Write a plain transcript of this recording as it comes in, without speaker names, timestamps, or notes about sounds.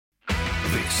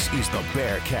This is the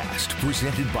Bearcast,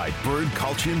 presented by Bird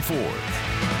Kultgen Ford.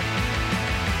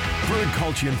 Bird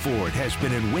Kultgen Ford has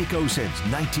been in Waco since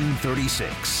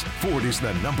 1936. Ford is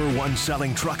the #1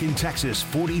 selling truck in Texas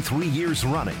 43 years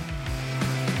running.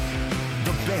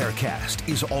 The Bearcast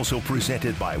is also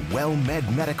presented by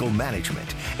WellMed Medical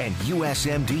Management and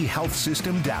USMD Health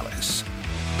System Dallas.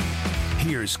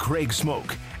 Here's Craig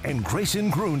Smoke and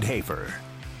Grayson Grundhafer.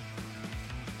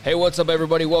 Hey, what's up,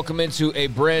 everybody? Welcome into a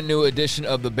brand new edition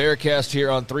of the Bearcast here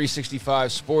on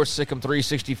 365 Sports,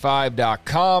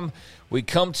 SicEm365.com. We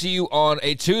come to you on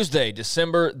a Tuesday,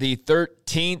 December the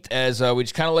 13th, as we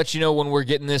just kind of let you know when we're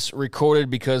getting this recorded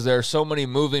because there are so many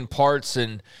moving parts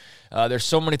and there's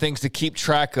so many things to keep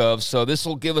track of. So this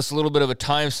will give us a little bit of a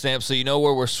timestamp so you know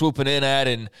where we're swooping in at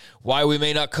and why we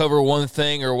may not cover one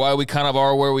thing or why we kind of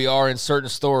are where we are in certain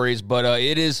stories. But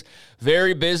it is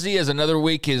very busy as another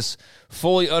week is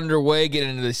fully underway, getting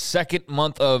into the second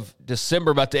month of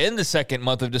December, about to end the second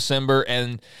month of December,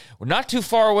 and we're not too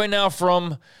far away now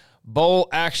from bowl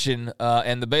action,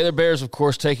 and the Baylor Bears, of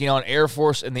course, taking on Air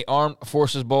Force in the Armed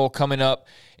Forces Bowl coming up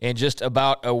in just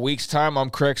about a week's time. I'm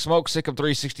Craig Smoke,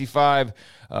 SicEm365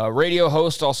 radio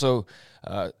host, also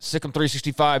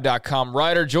SicEm365.com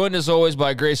writer, joined as always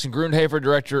by Grayson Grundhafer,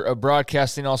 Director of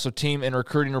Broadcasting, also team and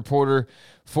recruiting reporter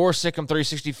for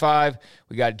SicEm365.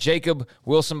 We got Jacob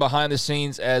Wilson behind the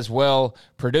scenes as well,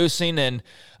 producing. And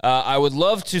I would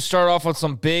love to start off on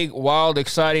some big, wild,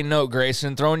 exciting note,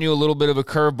 Grayson, throwing you a little bit of a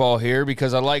curveball here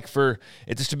because I like for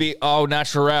it just to be au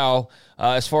natural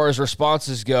as far as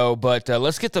responses go. But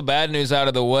let's get the bad news out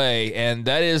of the way, and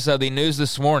that is the news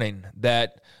this morning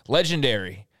that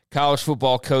legendary college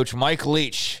football coach Mike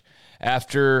Leach,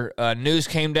 after news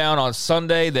came down on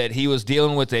Sunday that he was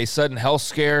dealing with a sudden health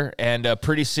scare and a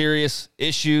pretty serious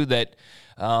issue that,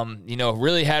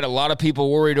 really had a lot of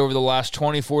people worried over the last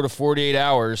 24 to 48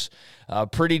 hours.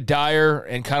 Pretty dire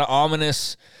and kind of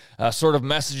ominous sort of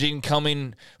messaging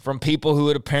coming from people who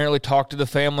had apparently talked to the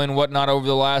family and whatnot over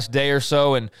the last day or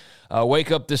so. And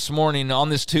wake up this morning on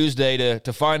this Tuesday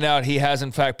to find out he has,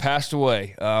 in fact, passed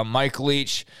away. Mike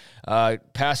Leach,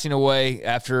 passing away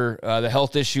after the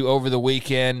health issue over the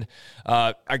weekend.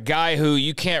 A guy who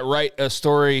you can't write a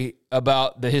story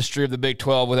about the history of the Big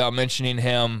 12 without mentioning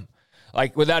him,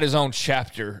 like without his own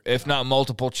chapter, if not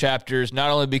multiple chapters,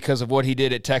 not only because of what he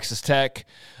did at Texas Tech,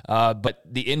 but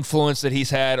the influence that he's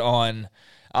had on,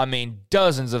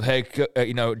 dozens of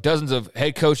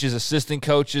head coaches, assistant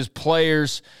coaches,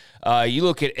 players. You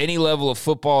look at any level of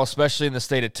football, especially in the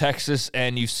state of Texas,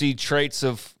 and you see traits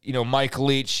of, Mike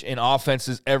Leach in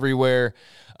offenses everywhere.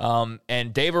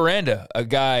 And Dave Aranda, a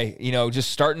guy, just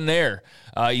starting there.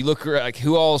 You look like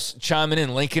who all's chiming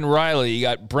in, Lincoln Riley. You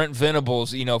got Brent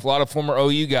Venables, a lot of former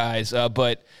OU guys.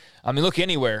 But look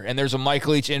anywhere, and there's a Mike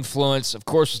Leach influence. Of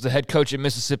course, was the head coach at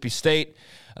Mississippi State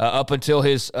up until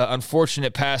his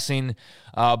unfortunate passing.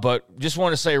 But just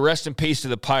want to say rest in peace to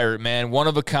the Pirate, man. One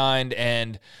of a kind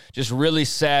and just really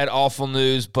sad, awful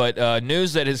news. But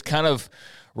news that has kind of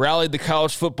rallied the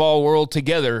college football world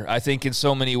together, I think, in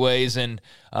so many ways, and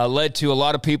led to a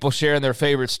lot of people sharing their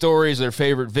favorite stories, their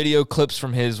favorite video clips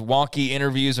from his wonky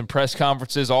interviews and press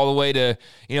conferences, all the way to,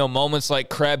 moments like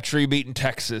Crabtree beating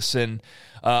Texas and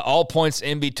all points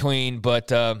in between.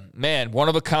 But, man, one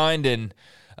of a kind, and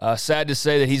sad to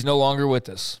say that he's no longer with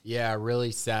us. Yeah,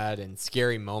 really sad and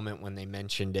scary moment when they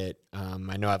mentioned it.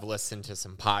 I know I've listened to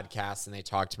some podcasts and they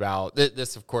talked about,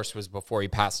 this of course was before he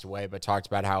passed away, but talked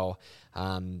about how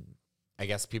I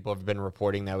guess people have been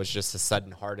reporting that it was just a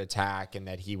sudden heart attack and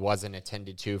that he wasn't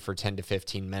attended to for 10 to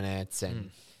 15 minutes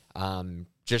and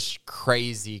just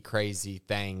crazy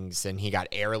things. And he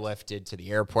got airlifted to the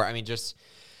airport.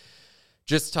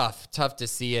 Just tough to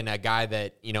see. And a guy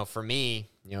that, for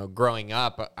me, growing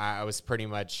up, I was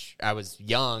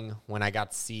young when I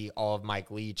got to see all of Mike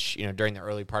Leach, during the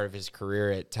early part of his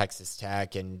career at Texas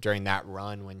Tech and during that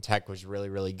run when Tech was really,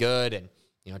 really good. And,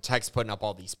 Tech's putting up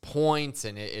all these points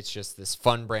and it's just this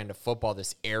fun brand of football,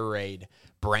 this air raid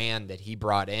brand that he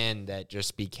brought in that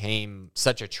just became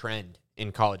such a trend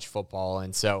in college football.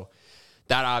 And so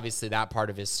that part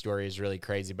of his story is really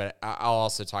crazy, but I'll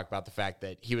also talk about the fact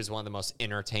that he was one of the most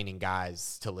entertaining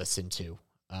guys to listen to.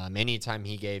 Anytime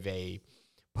he gave a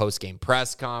post-game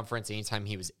press conference, anytime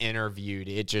he was interviewed,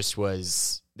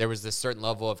 there was this certain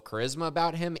level of charisma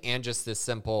about him and just this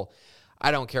simple, I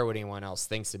don't care what anyone else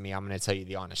thinks of me, I'm going to tell you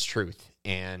the honest truth.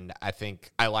 And I think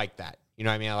I like that.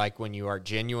 I like when you are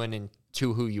genuine and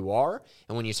to who you are,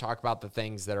 and when you talk about the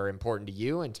things that are important to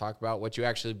you and talk about what you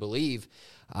actually believe,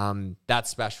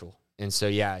 that's special. And so,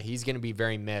 yeah, he's going to be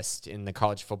very missed in the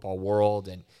college football world,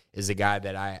 and is a guy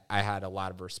that I had a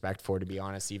lot of respect for, to be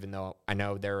honest, even though I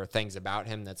know there are things about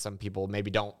him that some people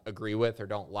maybe don't agree with or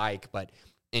don't like, but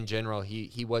in general,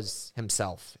 he was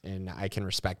himself, and I can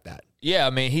respect that. Yeah,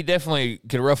 I mean, he definitely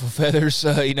could ruffle feathers,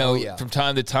 from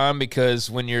time to time, because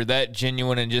when you're that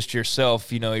genuine and just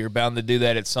yourself, you're bound to do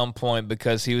that at some point,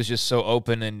 because he was just so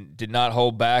open and did not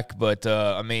hold back. But,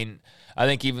 I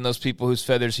think even those people whose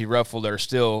feathers he ruffled are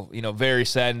still, very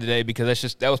saddened today,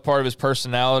 because that was part of his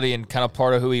personality and kind of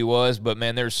part of who he was. But,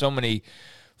 man, there's so many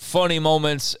funny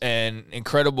moments and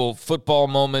incredible football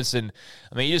moments. And,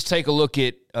 you just take a look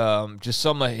at just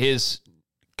some of his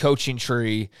coaching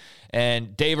tree,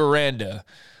 and Dave Aranda,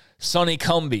 Sonny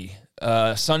Cumbie,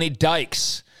 Sonny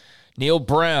Dykes, Neil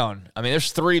Brown.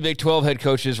 There's 3 Big 12 head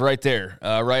coaches right there,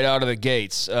 right out of the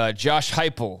gates. Josh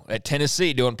Heupel at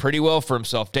Tennessee doing pretty well for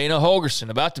himself. Dana Holgorsen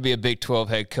about to be a Big 12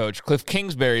 head coach. Cliff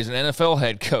Kingsbury is an NFL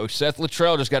head coach. Seth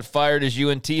Luttrell just got fired as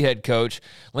UNT head coach.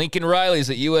 Lincoln Riley's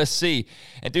at USC.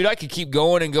 And, dude, I could keep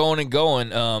going and going and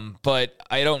going, but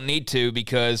I don't need to,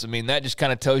 because, that just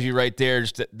kind of tells you right there,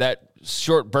 just that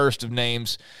short burst of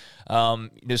names,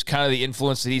 just kind of the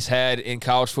influence that he's had in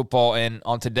college football and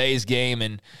on today's game,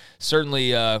 and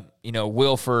certainly,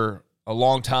 will for a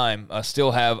long time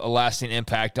still have a lasting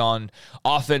impact on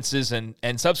offenses and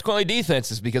subsequently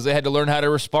defenses, because they had to learn how to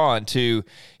respond to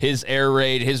his air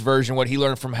raid, his version, what he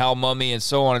learned from Hal Mumme, and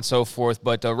so on and so forth.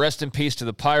 But rest in peace to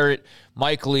the Pirate,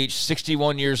 Mike Leach,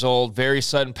 61 years old, very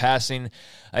sudden passing.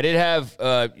 I did have,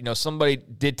 somebody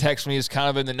did text me, who's kind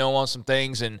of in the know on some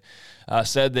things, and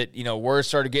said that, word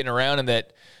started getting around, and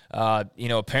that,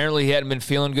 apparently he hadn't been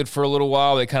feeling good for a little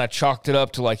while. They kind of chalked it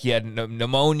up to like he had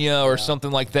pneumonia or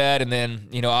something like that. And then,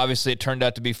 obviously it turned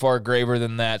out to be far graver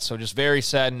than that. So just very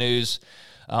sad news.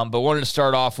 But wanted to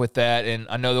start off with that. And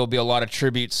I know there'll be a lot of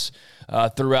tributes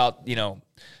throughout,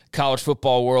 college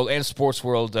football world and sports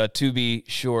world to be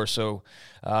sure. So,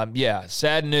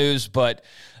 sad news, but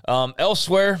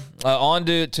elsewhere, on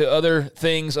to other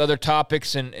things, other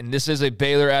topics, and this is a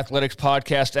Baylor Athletics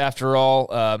podcast after all.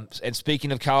 And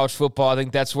speaking of college football, I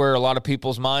think that's where a lot of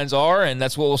people's minds are, and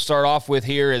that's what we'll start off with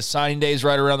here, as signing day is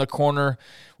right around the corner.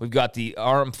 We've got the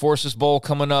Armed Forces Bowl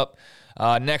coming up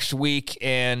next week,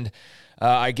 and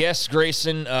I guess,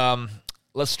 Grayson,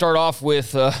 let's start off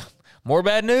with more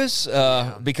bad news,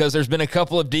 because there's been a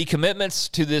couple of decommitments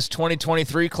to this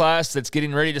 2023 class that's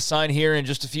getting ready to sign here in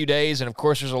just a few days. And, of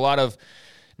course, there's a lot of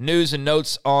news and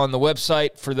notes on the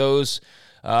website for those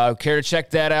who care to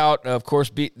check that out. Of course,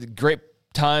 great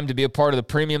time to be a part of the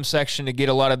premium section to get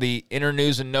a lot of the inner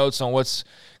news and notes on what's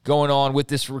going on with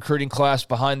this recruiting class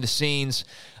behind the scenes.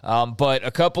 But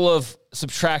a couple of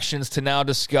subtractions to now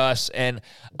discuss. And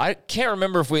I can't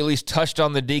remember if we at least touched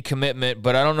on the decommitment,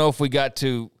 but I don't know if we got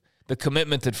to the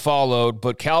commitment that followed.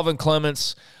 But Calvin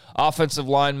Clements, offensive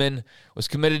lineman, was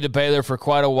committed to Baylor for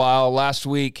quite a while. Last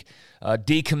week,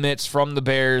 decommits from the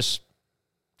Bears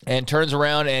and turns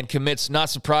around and commits, not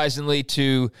surprisingly,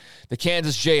 to the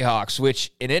Kansas Jayhawks,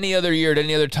 which in any other year at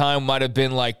any other time might have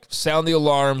been like, sound the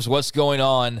alarms, what's going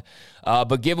on?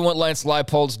 But given what Lance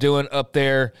Leipold's doing up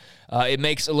there, it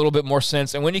makes a little bit more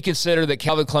sense. And when you consider that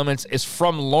Calvin Clements is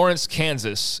from Lawrence,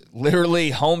 Kansas,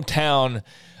 literally hometown,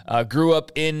 grew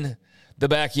up in the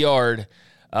backyard,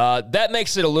 that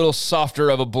makes it a little softer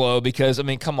of a blow, because,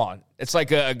 come on. It's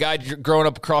like a guy growing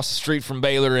up across the street from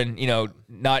Baylor and,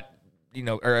 not,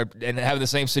 and having the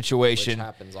same situation. Which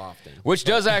happens often. Which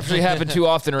does actually happen too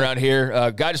often around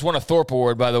here. Guy just won a Thorpe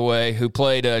Award, by the way, who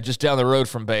played just down the road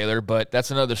from Baylor, but that's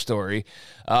another story.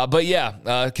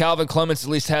 Calvin Clements at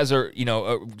least has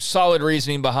a solid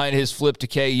reasoning behind his flip to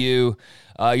KU.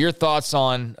 Your thoughts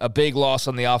on a big loss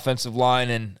on the offensive line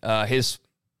and his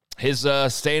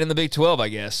staying in the Big 12, I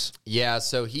guess. Yeah,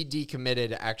 so he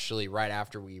decommitted actually right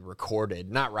after we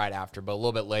recorded. Not right after, but a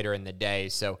little bit later in the day.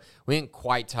 So we didn't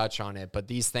quite touch on it, but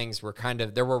these things were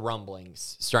there were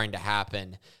rumblings starting to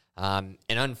happen. And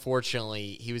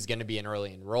unfortunately, he was going to be an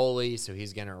early enrollee, so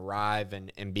he's going to arrive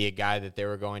and be a guy that they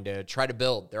were going to try to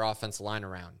build their offensive line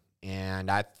around.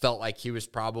 And I felt like he was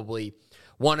probably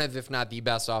one of, if not the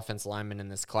best offensive lineman in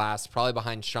this class, probably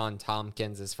behind Sean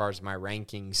Tompkins as far as my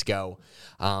rankings go,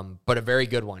 but a very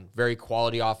good one, very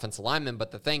quality offensive lineman. But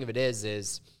the thing of it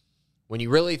is when you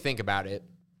really think about it,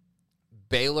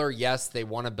 Baylor, yes, they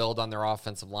want to build on their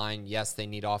offensive line. Yes, they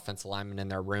need offensive linemen in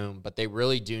their room, but they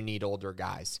really do need older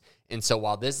guys. And so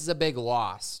while this is a big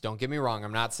loss, don't get me wrong,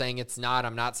 I'm not saying it's not.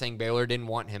 I'm not saying Baylor didn't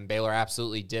want him. Baylor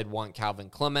absolutely did want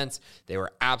Calvin Clements. They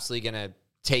were absolutely going to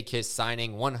take his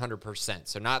signing 100%.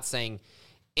 So not saying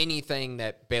anything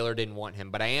that Baylor didn't want him,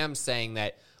 but I am saying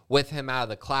that with him out of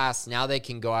the class, now they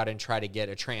can go out and try to get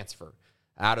a transfer.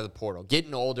 out of the portal. Get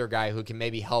an older guy who can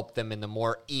maybe help them in the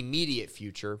more immediate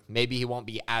future. Maybe he won't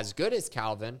be as good as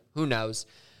Calvin. Who knows?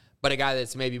 But a guy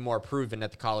that's maybe more proven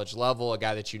at the college level, a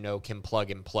guy that can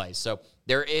plug and play. So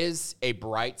there is a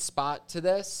bright spot to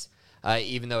this,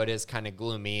 even though it is kind of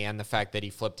gloomy. And the fact that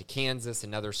he flipped to Kansas,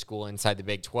 another school inside the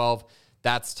Big 12,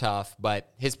 that's tough.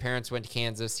 But his parents went to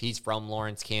Kansas. He's from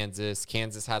Lawrence, Kansas.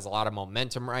 Kansas has a lot of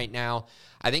momentum right now.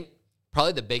 I think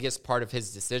probably the biggest part of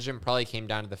his decision probably came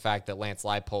down to the fact that Lance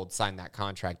Leipold signed that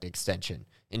contract extension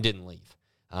and didn't leave.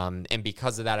 And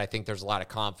because of that, I think there's a lot of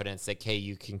confidence that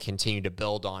KU can continue to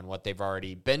build on what they've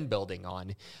already been building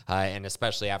on, and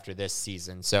especially after this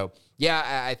season. So,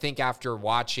 yeah, I think after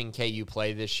watching KU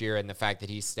play this year and the fact that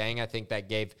he's staying, I think that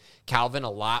gave Calvin a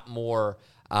lot more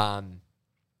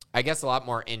a lot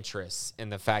more interest in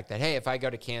the fact that, hey, if I go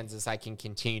to Kansas, I can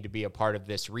continue to be a part of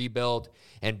this rebuild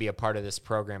and be a part of this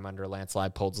program under Lance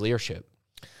Leipold's leadership.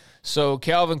 So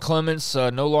Calvin Clements,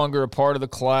 no longer a part of the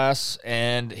class,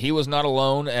 and he was not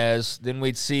alone, as then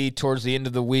we'd see towards the end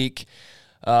of the week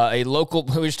a local,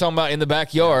 we were just talking about in the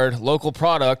backyard, local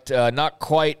product, not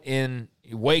quite in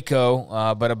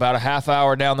Waco, but about a half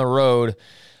hour down the road,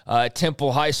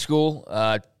 Temple High School.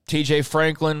 TJ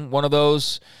Franklin, one of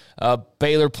those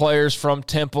Baylor players from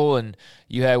Temple, and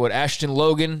you had Ashton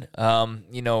Logan,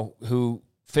 who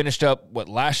finished up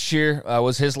last year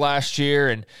was his last year,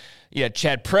 and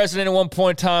Chad President at one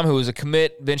point in time, who was a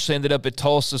commit, eventually ended up at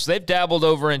Tulsa. So they've dabbled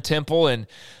over in Temple, and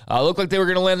looked like they were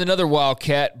going to land another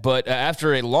Wildcat, but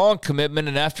after a long commitment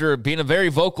and after being a very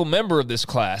vocal member of this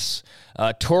class,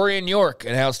 Torian York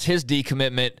announced his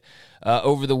decommitment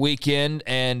over the weekend,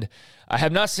 and I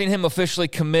have not seen him officially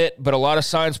commit, but a lot of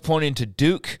signs pointing to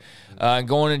Duke,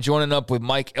 going and joining up with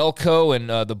Mike Elko and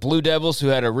the Blue Devils, who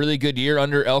had a really good year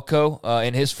under Elko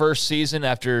in his first season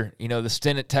after the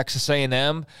stint at Texas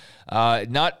A&M.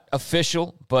 Not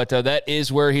official, but that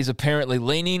is where he's apparently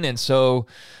leaning, and so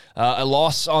a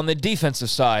loss on the defensive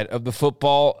side of the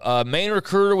football. Main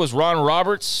recruiter was Ron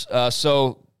Roberts,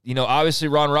 obviously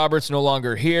Ron Roberts no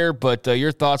longer here, but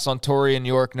your thoughts on Torian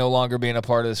York no longer being a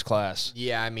part of this class?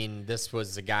 Yeah, I mean, this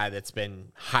was a guy that's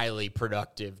been highly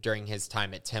productive during his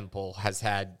time at Temple, has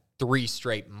had 3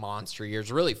 straight monster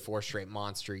years, really 4 straight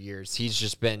monster years. He's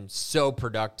just been so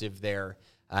productive there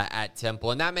at Temple,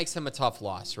 and that makes him a tough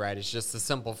loss, right? It's just the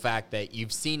simple fact that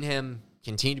you've seen him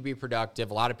continue to be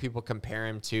productive. A lot of people compare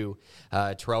him to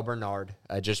Terrell Bernard,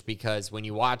 just because when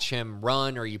you watch him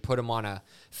run or you put him on a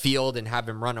field and have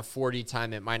him run a 40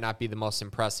 time, it might not be the most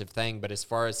impressive thing. But as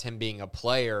far as him being a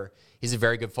player, he's a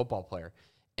very good football player.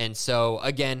 And so,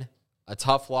 again, a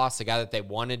tough loss, a guy that they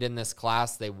wanted in this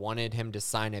class. They wanted him to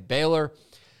sign at Baylor.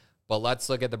 But let's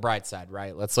look at the bright side,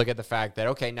 right? Let's look at the fact that,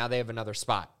 okay, now they have another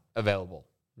spot available.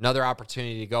 Another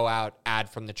opportunity to go out, add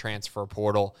from the transfer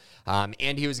portal.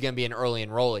 And he was going to be an early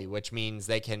enrollee, which means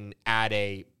they can add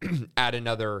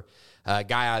another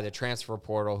guy out of the transfer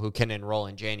portal who can enroll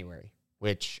in January,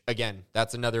 which, again,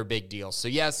 that's another big deal. So,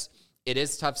 yes, it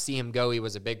is tough to see him go. He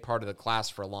was a big part of the class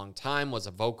for a long time, was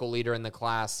a vocal leader in the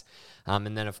class.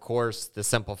 And then, of course, the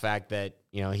simple fact that,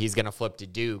 he's going to flip to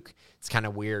Duke. It's kind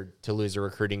of weird to lose a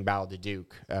recruiting battle to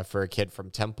Duke for a kid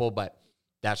from Temple, but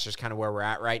that's just kind of where we're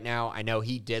at right now. I know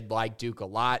he did like Duke a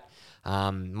lot.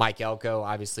 Mike Elko,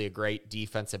 obviously a great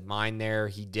defensive mind there.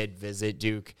 He did visit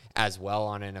Duke as well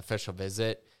on an official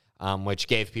visit, which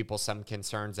gave people some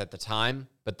concerns at the time.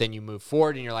 But then you move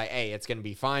forward and you're like, hey, it's going to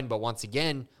be fine. But once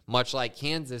again, much like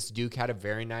Kansas, Duke had a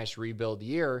very nice rebuild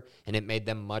year, and it made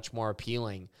them much more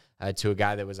appealing to a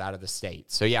guy that was out of the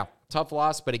state. So, yeah, tough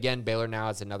loss. But again, Baylor now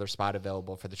has another spot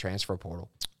available for the transfer portal.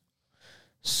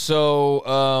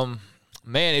 So,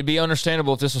 man, it'd be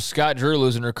understandable if this was Scott Drew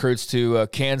losing recruits to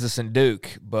Kansas and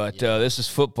Duke, but this is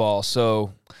football.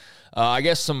 So I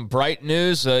guess some bright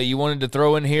news you wanted to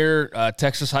throw in here.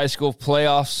 Texas high school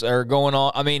playoffs are going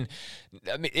on. I mean,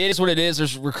 it is what it is.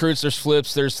 There's recruits, there's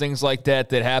flips, there's things like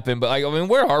that happen. But,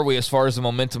 where are we as far as the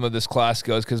momentum of this class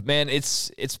goes? Because, man, it's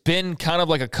been kind of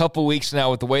like a couple weeks now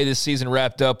with the way this season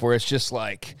wrapped up where it's just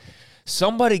like –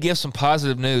 somebody give some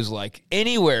positive news, like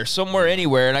anywhere, somewhere,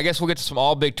 anywhere. And I guess we'll get to some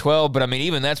all Big 12, but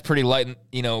even that's pretty light,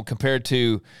 compared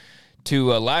to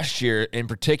last year in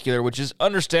particular, which is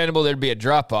understandable. There'd be a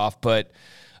drop off, but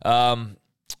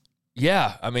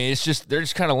it's just, they're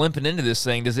just kind of limping into this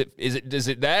thing. Is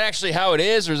it that actually how it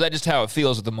is, or is that just how it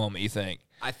feels at the moment, you think?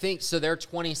 I think so. They're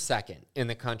 22nd in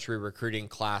the country recruiting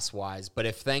class-wise, but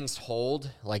if things hold,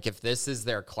 like if this is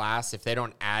their class, if they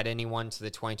don't add anyone to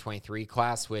the 2023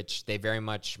 class, which they very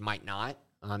much might not,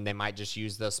 they might just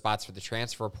use those spots for the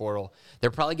transfer portal,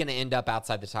 they're probably going to end up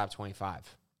outside the top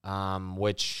 25,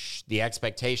 which the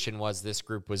expectation was this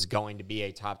group was going to be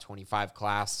a top 25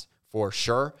 class for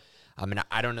sure. And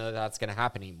I don't know that that's going to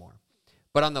happen anymore.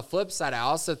 But on the flip side, I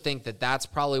also think that that's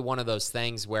probably one of those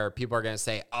things where people are going to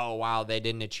say, oh, wow, they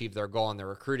didn't achieve their goal on the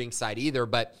recruiting side either.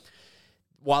 But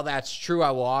while that's true,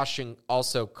 I will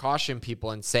also caution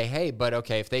people and say, hey, but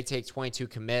okay, if they take 22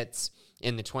 commits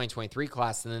in the 2023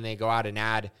 class and then they go out and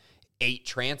add 8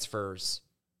 transfers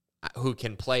who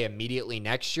can play immediately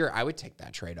next year, I would take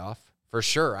that trade-off for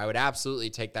sure. I would absolutely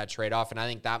take that trade-off, and I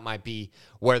think that might be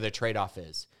where the trade-off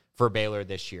is for Baylor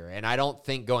this year. And I don't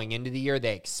think going into the year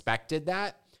they expected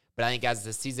that, but I think as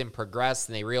the season progressed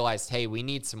and they realized, hey, we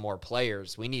need some more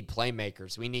players. We need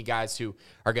playmakers. We need guys who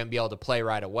are going to be able to play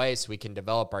right away so we can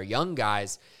develop our young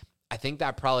guys. I think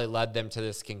that probably led them to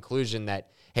this conclusion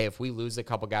that, hey, if we lose a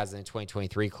couple guys in the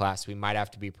 2023 class, we might have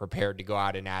to be prepared to go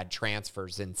out and add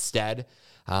transfers instead.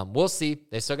 We'll see.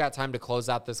 They still got time to close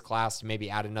out this class to maybe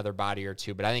add another body or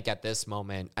two. But I think at this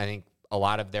moment, I think a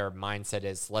lot of their mindset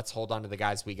is let's hold on to the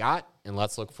guys we got and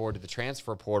let's look forward to the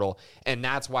transfer portal. And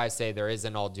that's why I say there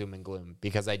isn't all doom and gloom,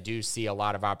 because I do see a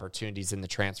lot of opportunities in the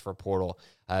transfer portal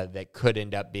that could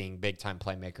end up being big-time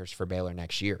playmakers for Baylor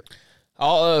next year.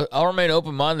 I'll remain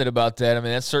open-minded about that. I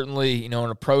mean, that's certainly, an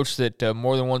approach that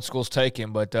more than one school's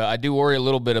taking, but I do worry a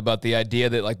little bit about the idea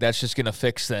that, like, that's just going to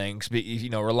fix things,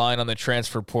 relying on the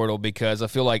transfer portal, because I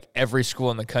feel like every school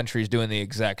in the country is doing the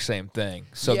exact same thing.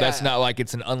 So that's not like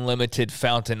it's an unlimited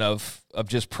fountain of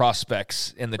just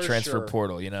prospects in the transfer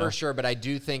portal, For sure, but I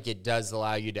do think it does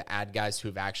allow you to add guys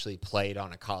who've actually played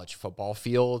on a college football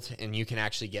field, and you can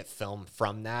actually get film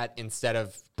from that instead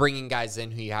of bringing guys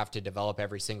in who you have to develop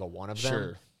every single one of them.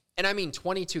 Sure. And I mean,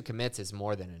 22 commits is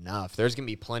more than enough. There's going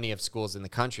to be plenty of schools in the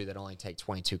country that only take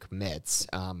 22 commits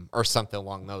or something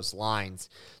along those lines.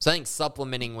 So I think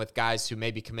supplementing with guys who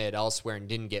maybe committed elsewhere and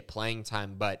didn't get playing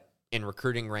time, but in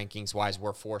recruiting rankings wise,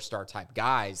 we're 4-star type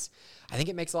guys, I think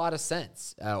it makes a lot of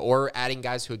sense. Or adding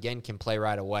guys who, again, can play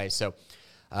right away. So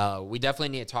we definitely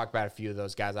need to talk about a few of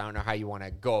those guys. I don't know how you want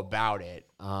to go about it,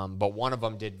 but one of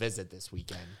them did visit this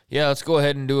weekend. Yeah, let's go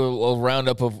ahead and do a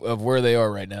roundup of where they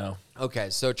are right now. Okay,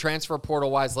 so transfer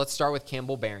portal-wise, let's start with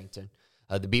Campbell Barrington,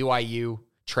 the BYU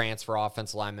transfer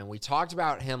offensive lineman. We talked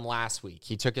about him last week.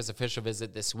 He took his official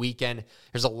visit this weekend.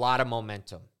 There's a lot of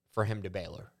momentum for him to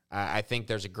Baylor. I think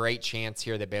there's a great chance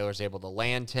here that Baylor's able to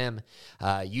land him.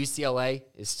 UCLA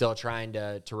is still trying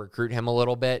to recruit him a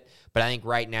little bit, but I think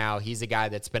right now he's a guy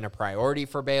that's been a priority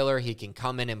for Baylor. He can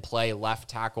come in and play left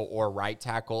tackle or right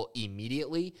tackle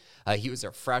immediately. He was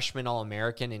a freshman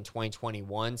All-American in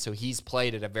 2021, so he's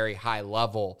played at a very high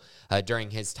level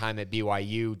during his time at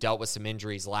BYU, dealt with some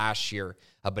injuries last year.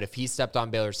 But if he stepped on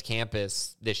Baylor's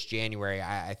campus this January,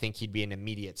 I think he'd be an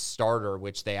immediate starter,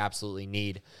 which they absolutely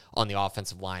need on the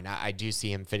offensive line. I do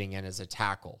see him fitting in as a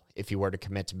tackle if he were to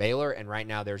commit to Baylor, and right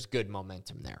now there's good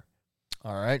momentum there.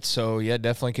 All right, so yeah,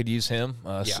 definitely could use him.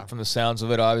 From the sounds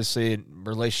of it, obviously,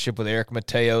 relationship with Eric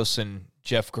Mateos and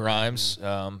Jeff Grimes,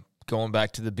 going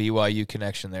back to the BYU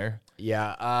connection there.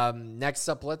 Yeah. Next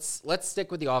up, let's stick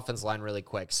with the offensive line really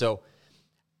quick. So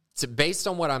based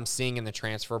on what I'm seeing in the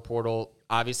transfer portal,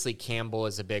 obviously Campbell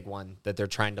is a big one that they're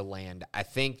trying to land. I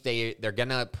think they're going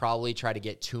to probably try to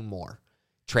get 2 more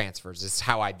transfers. This is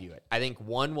how I view it. I think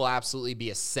one will absolutely be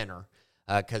a center,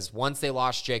 because once they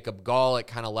lost Jacob Gall, it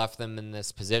kind of left them in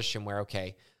this position where,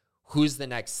 okay, who's the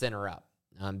next center up?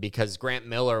 Because Grant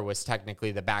Miller was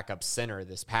technically the backup center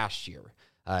this past year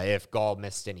if Gall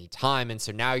missed any time. And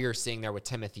so now you're seeing there with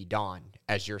Timothy Dawn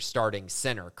as your starting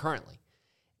center currently.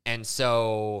 And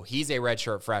so he's a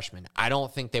redshirt freshman. I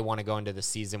don't think they want to go into the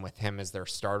season with him as their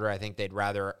starter. I think they'd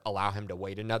rather allow him to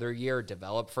wait another year,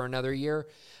 develop for another year.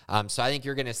 So I think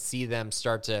you're going to see them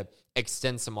start to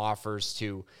extend some offers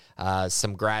to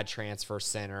some grad transfer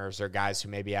centers or guys who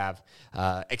maybe have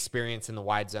experience in the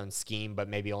wide zone scheme, but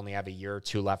maybe only have a year or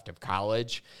 2 left of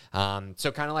college.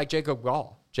 So kind of like Jacob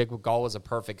Gall. Jacob Gall was a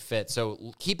perfect fit.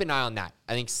 So keep an eye on that.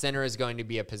 I think center is going to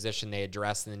be a position they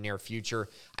address in the near future.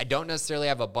 I don't necessarily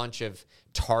have a bunch of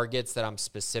targets that I'm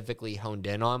specifically honed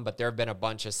in on, but there have been a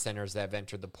bunch of centers that have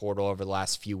entered the portal over the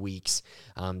last few weeks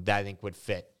that I think would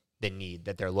fit the need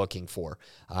that they're looking for.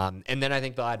 And then I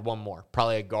think they'll add one more,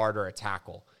 probably a guard or a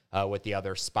tackle with the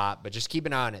other spot. But just keep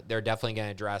an eye on it. They're definitely going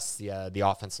to address the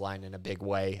offense line in a big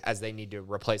way as they need to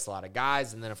replace a lot of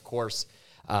guys. And then, of course,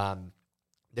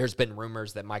 there's been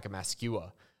rumors that Micah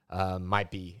Mascua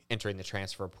might be entering the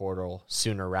transfer portal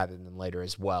sooner rather than later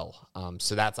as well.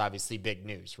 So that's obviously big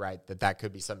news, right? That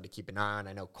could be something to keep an eye on.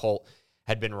 I know Colt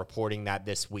had been reporting that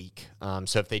this week.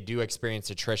 So if they do experience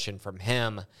attrition from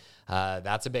him,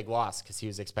 that's a big loss because he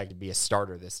was expected to be a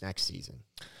starter this next season.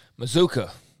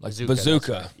 Mazuka Like Mazuka,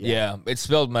 Bazooka. that's right. Yeah. It's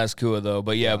spelled Mazkua, though.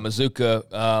 But yeah,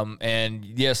 Mazuka. And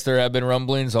yes, there have been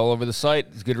rumblings all over the site.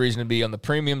 It's a good reason to be on the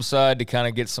premium side to kind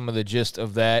of get some of the gist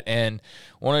of that. And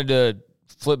wanted to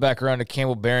flip back around to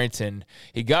Campbell Barrington.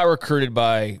 He got recruited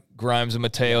by Grimes and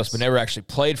Mateos, but never actually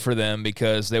played for them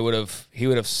because he would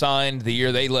have signed the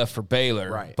year they left for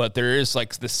Baylor. Right. But there is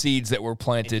like the seeds that were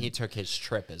planted. And he took his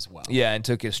trip as well. Yeah, and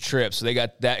took his trip. So they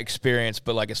got that experience.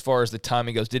 But like as far as the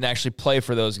timing goes, didn't actually play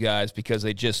for those guys because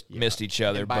they just missed each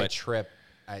other. And by but trip,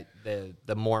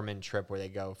 the Mormon trip where they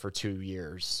go for 2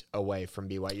 years away from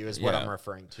BYU is what I'm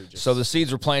referring to. So the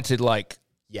seeds were planted like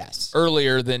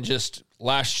earlier than just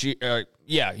last year.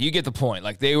 You get the point.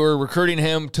 Like they were recruiting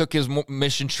him, took his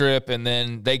mission trip, and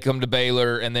then they come to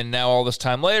Baylor, and then now all this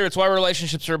time later, it's why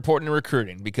relationships are important in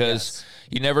recruiting because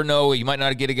you never know. You might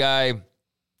not get a guy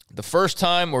the first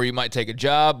time, or you might take a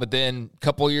job, but then a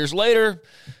couple of years later,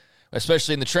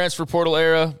 especially in the transfer portal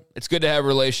era, it's good to have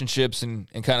relationships and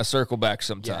kind of circle back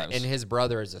sometimes. Yeah, and his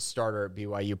brother is a starter at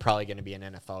BYU, probably going to be an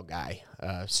NFL guy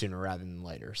sooner rather than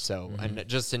later. So and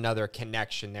just another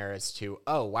connection there as to,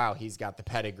 oh, wow, he's got the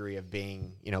pedigree of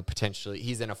being, potentially,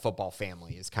 he's in a football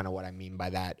family is kind of what I mean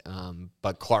by that.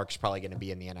 But Clark's probably going to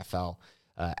be in the NFL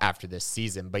after this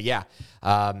season. But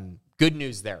good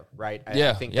news there, right?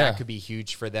 I think that could be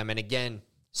huge for them. And again,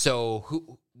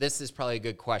 this is probably a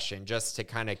good question just to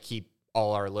kind of keep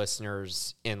all our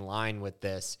listeners in line with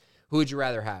this. Who would you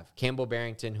rather have? Campbell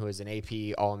Barrington, who is an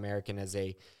AP All-American as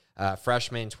a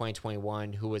freshman in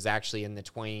 2021, who was actually in the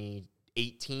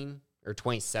 2018 or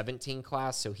 2017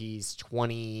 class, so he's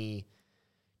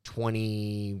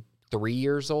 23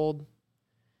 years old,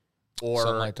 or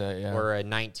something like that, or a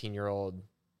 19-year-old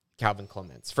Calvin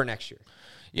Clements for next year.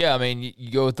 Yeah, I mean,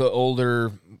 you go with the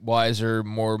older, wiser,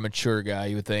 more mature guy,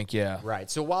 you would think,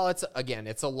 Right. So while it's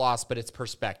a loss, but it's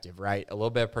perspective, right? A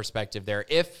little bit of perspective there.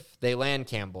 If they land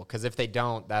Campbell, because if they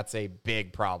don't, that's a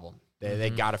big problem. They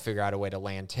got to figure out a way to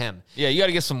land him. Yeah, you got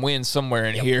to get some wins somewhere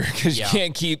in here because you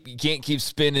can't keep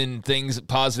spinning things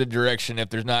positive direction if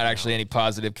there's not actually any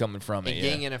positive coming from it.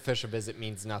 Getting an official visit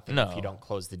means nothing if you don't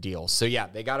close the deal. So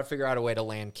they got to figure out a way to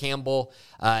land Campbell.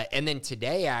 And then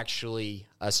today, actually,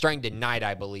 starting tonight,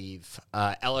 I believe,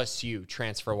 LSU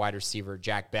transfer wide receiver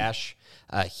Jack Besh.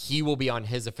 He will be on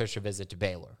his official visit to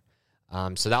Baylor.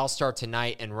 So that'll start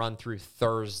tonight and run through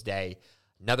Thursday.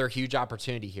 Another huge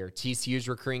opportunity here. TCU's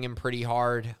recruiting him pretty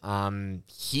hard.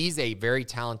 He's a very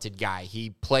talented guy.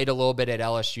 He played a little bit at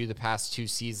LSU the past 2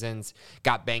 seasons,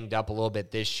 got banged up a little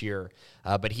bit this year.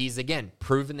 But he's, again,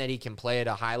 proven that he can play at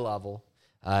a high level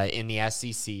in the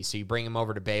SEC. So you bring him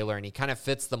over to Baylor, and he kind of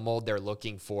fits the mold they're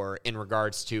looking for in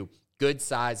regards to good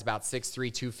size, about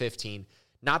 6'3", 215.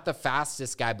 Not the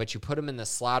fastest guy, but you put him in the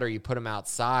slot or you put him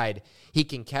outside, he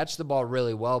can catch the ball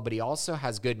really well, but he also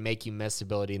has good make-you-miss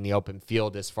ability in the open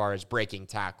field as far as breaking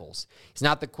tackles. He's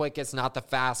not the quickest, not the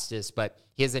fastest, but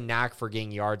he has a knack for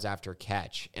getting yards after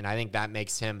catch, and I think that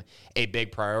makes him a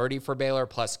big priority for Baylor,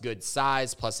 plus good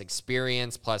size, plus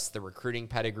experience, plus the recruiting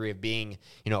pedigree of being,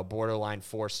 a borderline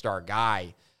 4-star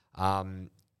guy.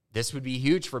 This would be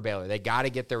huge for Baylor. They got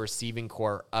to get their receiving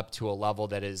core up to a level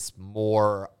that is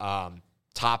more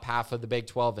top half of the Big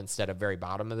 12 instead of very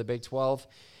bottom of the Big 12.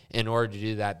 In order to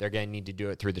do that, they're going to need to do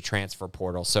it through the transfer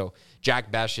portal. So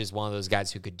Jack Besh is one of those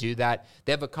guys who could do that.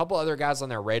 They have a couple other guys on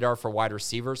their radar for wide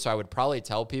receivers, so I would probably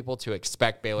tell people to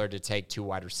expect Baylor to take 2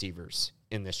 wide receivers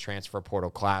in this transfer portal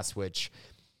class, which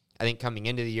I think coming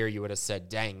into the year you would have said,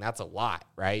 dang, that's a lot,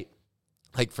 right?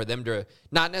 Like for them to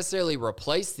not necessarily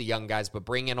replace the young guys, but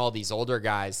bring in all these older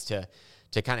guys to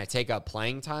kind of take up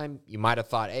playing time, you might have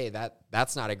thought, hey,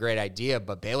 that's not a great idea,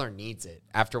 but Baylor needs it.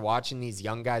 After watching these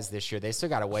young guys this year, they still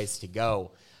got a ways to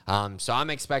go. So I'm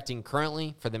expecting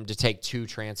currently for them to take 2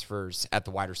 transfers at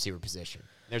the wide receiver position.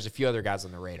 There's a few other guys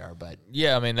on the radar, but...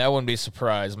 Yeah, I mean, that wouldn't be a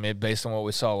surprise. I mean, based on what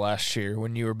we saw last year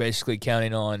when you were basically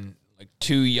counting on like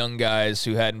 2 young guys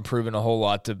who hadn't proven a whole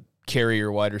lot to carry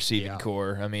your wide receiving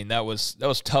core. I mean, that was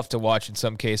tough to watch in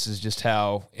some cases, just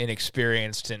how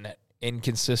inexperienced and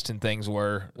inconsistent things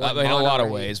were. In a lot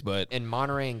of ways, but in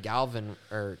Monterey and Gavin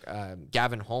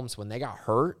Holmes, when they got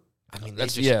hurt, I mean, they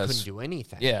just couldn't do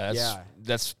anything.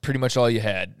 That's pretty much all you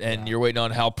had, and you're waiting on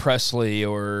Hal Presley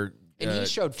or and he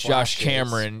showed Josh flashes,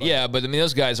 Cameron. But I mean,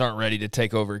 those guys aren't ready to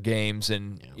take over games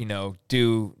and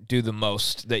do the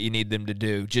most that you need them to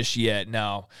do just yet.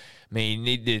 Now, I mean, you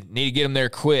need to get them there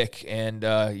quick, and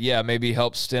maybe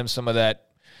help stem some of that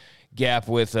gap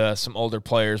with some older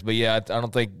players. But I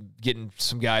don't think getting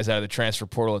some guys out of the transfer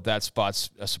portal at that spot's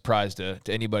a surprise to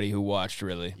anybody who watched,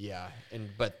 really. Yeah,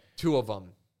 but two of them.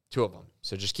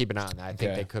 So just keep an eye on that. I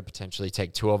think they could potentially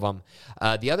take 2 of them.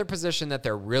 The other position that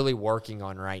they're really working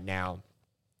on right now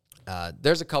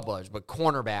There's a couple others, but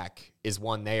cornerback is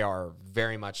one they are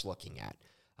very much looking at.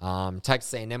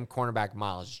 Texas A&M cornerback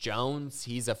Miles Jones,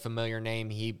 he's a familiar name.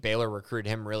 Baylor recruited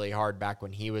him really hard back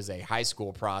when he was a high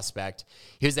school prospect.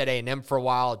 He was at A&M for a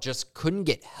while, just couldn't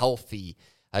get healthy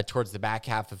towards the back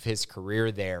half of his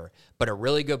career there. But a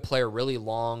really good player, really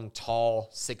long, tall,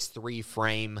 6'3"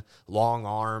 frame, long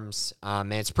arms.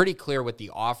 And it's pretty clear with the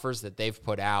offers that they've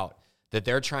put out that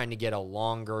they're trying to get a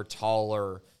longer,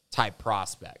 taller type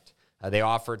prospect. They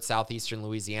offered Southeastern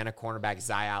Louisiana cornerback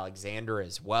Zy Alexander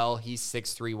as well. He's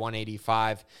 6'3",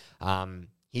 185.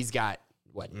 He's got,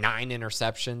 9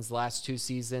 interceptions last 2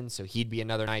 seasons, so he'd be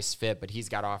another nice fit, but he's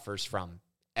got offers from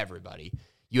everybody.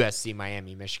 USC,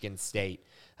 Miami, Michigan State,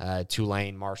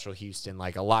 Tulane, Marshall, Houston,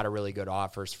 like a lot of really good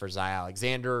offers for Zy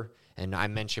Alexander. And I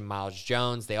mentioned Miles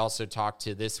Jones. They also talked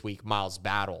to this week Miles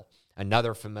Battle,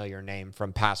 another familiar name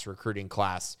from past recruiting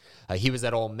class. He was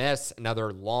at Ole Miss,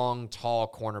 another long, tall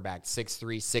cornerback,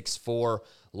 6'3", 6'4",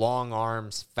 long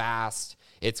arms, fast.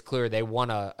 It's clear they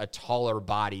want a taller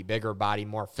body, bigger body,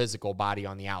 more physical body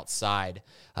on the outside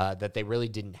that they really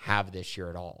didn't have this year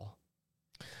at all.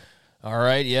 All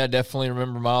right, yeah, definitely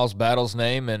remember Miles Battle's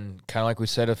name, and kind of like we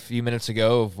said a few minutes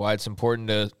ago of why it's important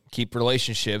to keep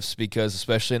relationships, because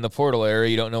especially in the portal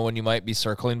area, you don't know when you might be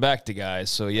circling back to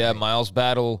guys. So, yeah, right. Miles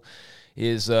Battle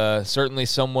is certainly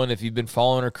someone, if you've been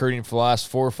following recruiting for the last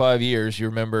 4 or 5 years, you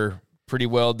remember pretty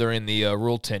well during the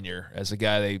Rule tenure as a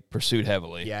guy they pursued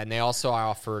heavily. Yeah, and they also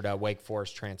offered Wake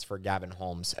Forest transfer Gavin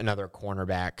Holmes, another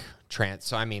cornerback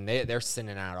So, I mean, they're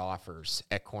sending out offers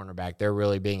at cornerback. They're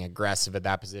really being aggressive at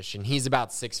that position. He's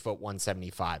about 6 foot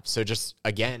 175. So just,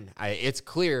 again, it's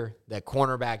clear that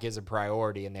cornerback is a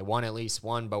priority, and they want at least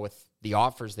one, but with the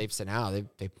offers they've sent out,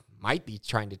 they might be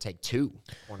trying to take 2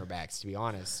 cornerbacks, to be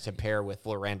honest, to pair with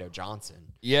Lorando Johnson.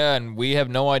 Yeah, and we have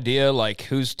no idea,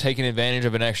 who's taking advantage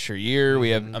of an extra year. We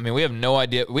have no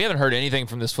idea. We haven't heard anything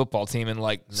from this football team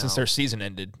since their season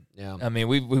ended. Yeah. I mean,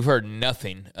 we've heard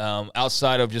nothing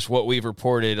outside of just what we've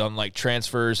reported on,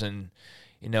 transfers and,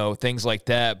 things like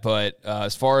that. But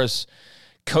as far as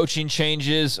coaching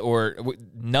changes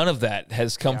none of that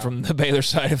has come from the Baylor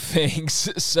side of things.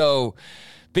 So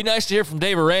be nice to hear from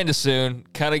Dave Aranda soon,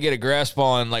 kind of get a grasp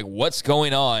on what's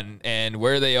going on and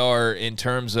where they are in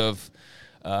terms of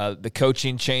the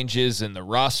coaching changes and the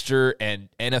roster and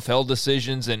NFL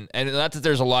decisions. And not that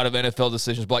there's a lot of NFL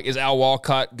decisions, but is Al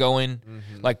Walcott going?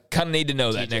 Mm-hmm. Kind of need to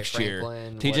know that next year.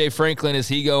 TJ Franklin, is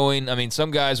he going? I mean,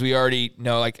 some guys we already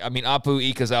know, Apu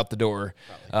Ika's out the door.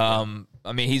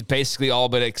 He's basically all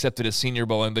but accepted a Senior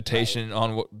Bowl invitation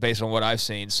based on what I've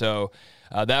seen. So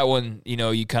that one,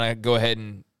 you kind of go ahead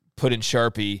and put in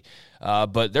Sharpie.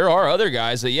 But there are other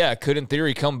guys that, could in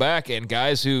theory come back, and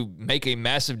guys who make a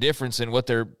massive difference in what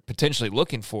they're potentially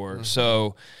looking for. Mm-hmm.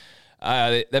 So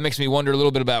that makes me wonder a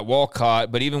little bit about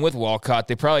Walcott. But even with Walcott,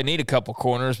 they probably need a couple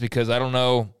corners, because I don't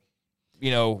know,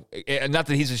 not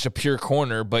that he's just a pure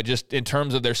corner, but just in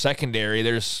terms of their secondary,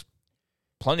 there's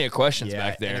plenty of questions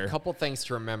back there. And a couple things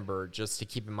to remember, just to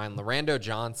keep in mind. Lorando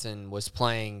Johnson was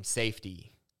playing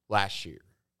safety last year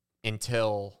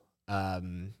until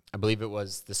I believe it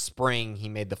was the spring he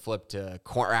made the flip to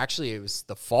corner. Actually, it was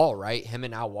the fall, right? Him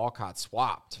and Al Walcott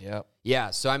swapped. Yep.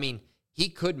 Yeah, so, he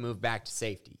could move back to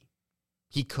safety.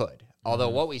 He could. Although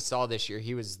what we saw this year,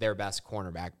 he was their best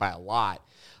cornerback by a lot.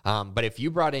 But if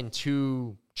you brought in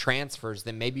 2 transfers,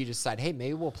 then maybe you decide, hey,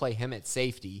 maybe we'll play him at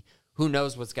safety. Who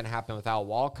knows what's going to happen with Al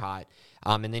Walcott?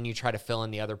 And then you try to fill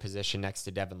in the other position next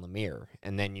to Devin Lemire.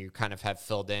 And then you kind of have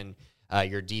filled in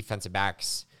your defensive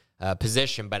backs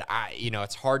position. But,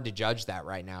 it's hard to judge that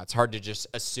right now. It's hard to just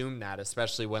assume that,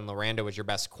 especially when Lorando was your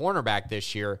best cornerback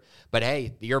this year. But,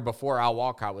 hey, the year before, Al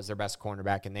Walcott was their best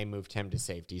cornerback, and they moved him to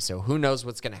safety. So who knows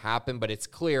what's going to happen, but it's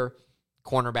clear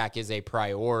cornerback is a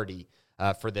priority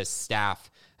for this staff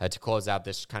to close out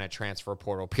this kind of transfer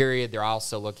portal period. They're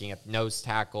also looking at nose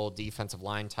tackle, defensive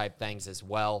line type things as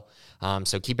well.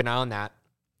 So keep an eye on that.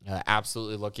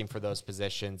 Absolutely looking for those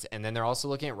positions. And then they're also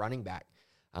looking at running back.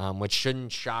 Which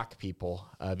shouldn't shock people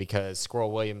because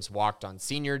Squirrel Williams walked on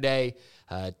senior day.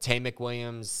 Tay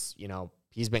McWilliams,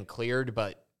 he's been cleared,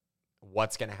 but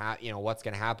what's going to happen? What's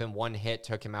going to happen? One hit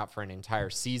took him out for an entire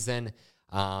season.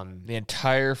 The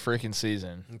entire freaking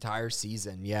season. Entire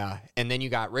season, yeah. And then you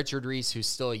got Richard Reese, who's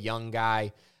still a young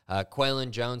guy.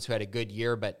 Quaylon Jones, who had a good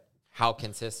year, but how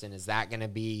consistent is that going to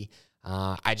be?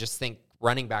 I just think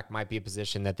running back might be a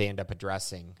position that they end up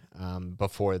addressing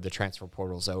before the transfer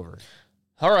portal's over.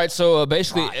 All right, so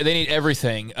basically they need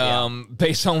everything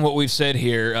based on what we've said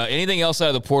here. Anything else out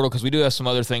of the portal? Because we do have some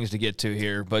other things to get to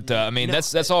here. But,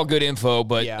 that's all good info.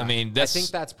 But, I think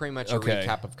that's pretty much a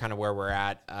recap of kind of where we're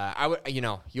at.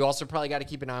 You also probably got to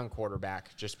keep an eye on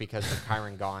quarterback just because with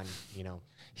Kyron gone,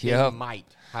 they might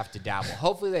have to dabble.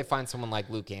 Hopefully they find someone like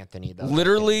Luke Anthony, though.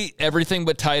 Literally everything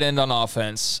but tight end on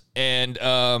offense. And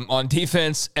on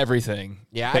defense, everything.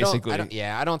 Yeah, basically.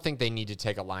 I don't think they need to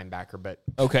take a linebacker, but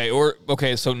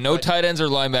So no tight ends or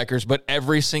linebackers, but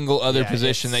every single other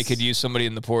position they could use somebody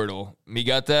in the portal. You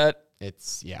got that?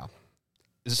 Is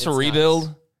this a rebuild?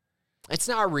 Nuts. It's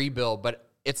not a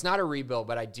rebuild,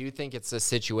 but I do think it's a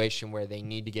situation where they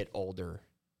need to get older.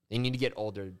 They need to get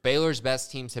older. Baylor's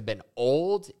best teams have been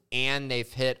old, and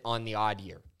they've hit on the odd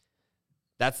year.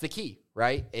 That's the key,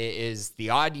 right? It is the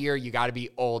odd year, you got to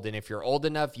be old, and if you're old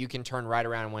enough, you can turn right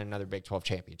around and win another Big 12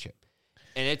 championship.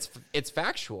 And it's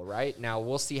factual, right? Now,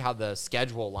 we'll see how the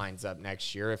schedule lines up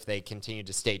next year if they continue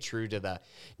to stay true to the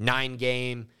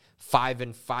 9-game,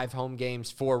 5 home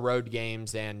games, 4 road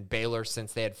games, and Baylor,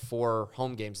 since they had 4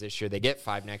 home games this year, they get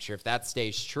 5 next year. If that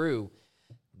stays true,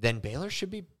 then Baylor should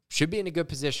be in a good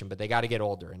position, but they got to get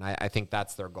older, and I think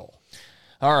that's their goal.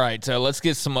 All right, let's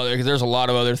get some other, because there's a lot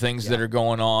of other things that are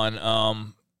going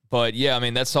on. But,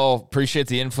 that's all, appreciate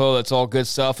the info. That's all good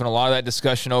stuff, and a lot of that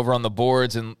discussion over on the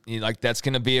boards, and that's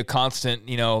going to be a constant,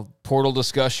 portal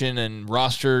discussion and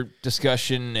roster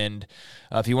discussion, and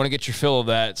if you want to get your fill of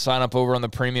that, sign up over on the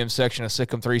premium section of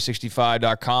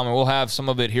SicEm365.com, and we'll have some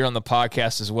of it here on the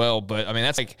podcast as well. But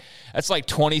that's like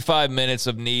 25 minutes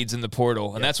of needs in the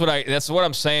portal, and that's what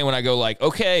I'm saying when I go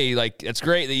it's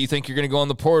great that you think you're going to go on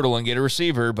the portal and get a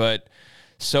receiver, but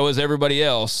so is everybody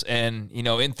else. And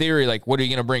in theory, what are you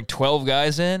going to bring 12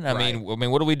 guys in? I mean,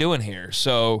 what are we doing here?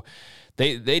 So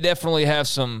they definitely have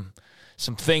some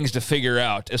things to figure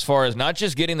out as far as not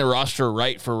just getting the roster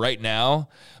right for right now,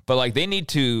 but they need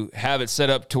to have it set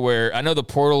up to where, I know the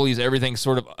portal leaves everything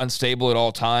sort of unstable at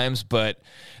all times, but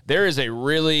there is a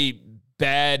really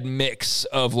bad mix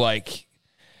of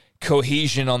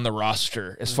cohesion on the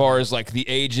roster as far as the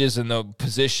ages and the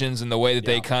positions and the way that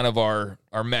they kind of are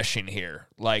meshing here.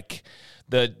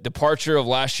 The departure of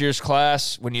last year's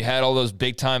class, when you had all those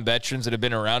big-time veterans that have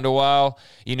been around a while,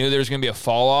 you knew there was going to be a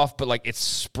fall-off, but, it's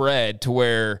spread to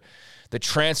where the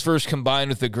transfers combined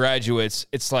with the graduates,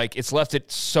 it's left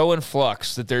it so in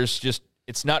flux that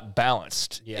it's not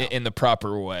balanced in the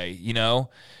proper way,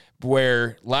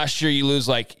 where last year you lose,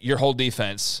 your whole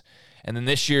defense, and then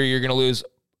this year you're going to lose,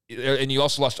 and you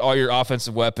also lost all your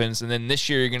offensive weapons, and then this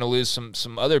year you're going to lose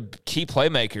some other key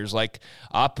playmakers like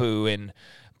Apu and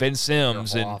Ben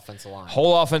Sims and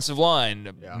whole offensive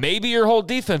line. Yeah. Maybe your whole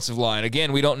defensive line.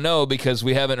 Again, we don't know because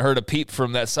we haven't heard a peep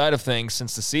from that side of things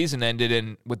since the season ended.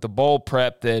 And with the bowl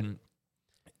prep, then,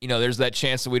 there's that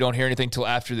chance that we don't hear anything till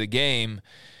after the game.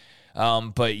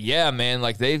 But yeah, man,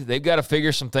 they've got to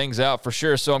figure some things out for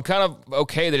sure. So I'm kind of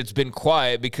okay that it's been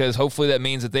quiet because hopefully that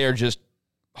means that they are just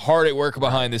hard at work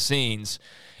behind the scenes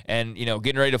and,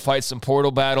 getting ready to fight some portal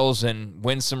battles and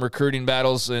win some recruiting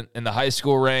battles in the high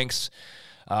school ranks.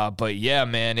 But yeah,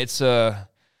 man, it's a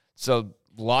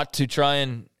lot to try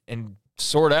and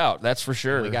sort out. That's for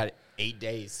sure. We got 8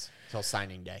 days till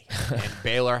signing day, and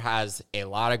Baylor has a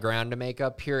lot of ground to make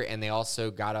up here, and they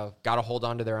also gotta hold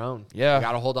on to their own. Yeah, they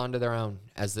gotta hold on to their own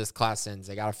as this class ends.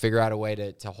 They gotta figure out a way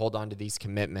to hold on to these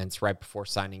commitments right before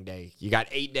signing day. You got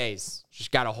 8 days.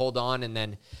 Just gotta hold on, and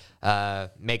then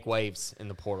make waves in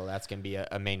the portal. That's going to be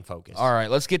a main focus. All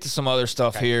right, let's get to some other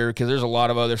stuff here because there's a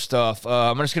lot of other stuff.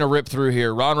 I'm just going to rip through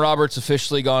here. Ron Roberts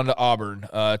officially gone to Auburn.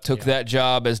 Took that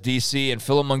job as DC, and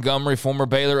Philip Montgomery, former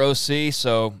Baylor OC.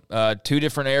 So 2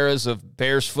 different eras of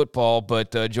Bears football,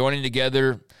 but joining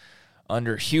together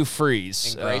under Hugh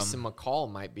Freeze. And Grayson McCall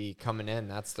might be coming in.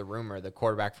 That's the rumor, the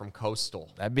quarterback from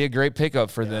Coastal. That'd be a great pickup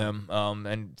for them.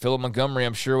 And Philip Montgomery,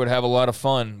 I'm sure, would have a lot of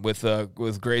fun with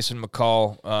Grayson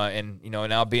McCall and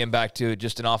now being back to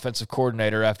just an offensive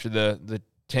coordinator after the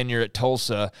tenure at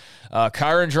Tulsa.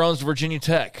 Kyron Drones to Virginia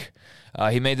Tech.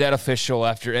 He made that official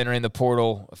after entering the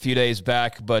portal a few days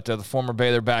back, but the former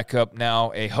Baylor backup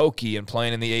now a Hokie and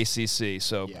playing in the ACC,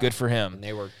 so good for him. And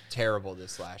they were terrible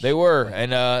this last year. They were,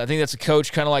 and I think that's a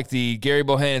coach kind of like the Gary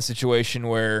Bohannon situation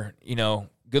where,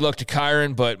 good luck to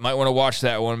Kyron, but might want to watch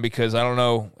that one because I don't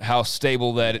know how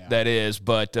stable that is.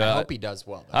 But I hope he does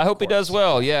well. I hope he does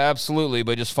well, yeah, absolutely.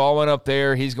 But just following up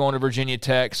there, he's going to Virginia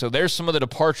Tech, so there's some of the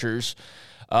departures.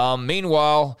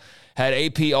 Meanwhile, had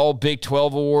AP All Big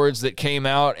 12 awards that came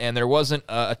out, and there wasn't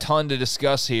a ton to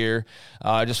discuss here.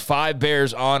 Just 5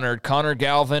 Bears honored. Connor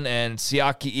Galvin and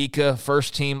Siaki Ika,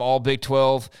 first team All Big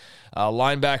 12.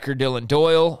 linebacker Dylan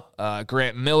Doyle,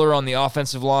 Grant Miller on the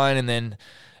offensive line, and then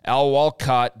Al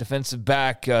Walcott, defensive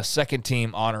back,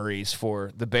 second-team honorees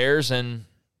for the Bears, and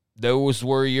those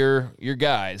were your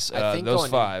guys, those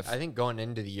five. I think going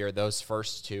into the year, those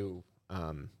first two,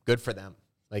 good for them.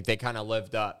 Like, they kind of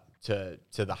lived up to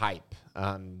the hype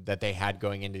that they had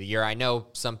going into the year. I know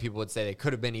some people would say they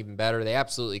could have been even better. They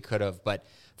absolutely could have, but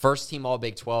first team All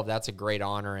Big 12, that's a great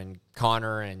honor, and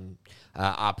Connor and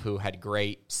Apu had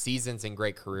great seasons and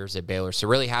great careers at Baylor, so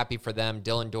really happy for them.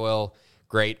 Dylan Doyle,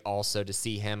 great also to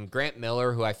see him. Grant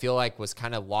Miller, who I feel like was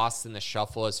kind of lost in the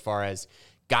shuffle as far as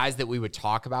guys that we would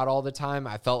talk about all the time.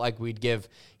 I felt like we'd give,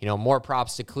 more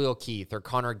props to Khalil Keith or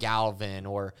Connor Galvin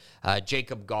or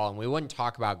Jacob Gall, and we wouldn't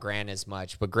talk about Grant as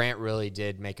much, but Grant really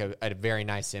did make a very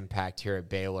nice impact here at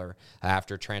Baylor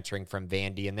after transferring from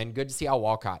Vandy. And then good to see Al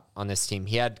Walcott on this team.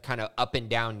 He had kind of up and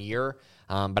down year,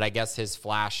 but I guess his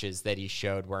flashes that he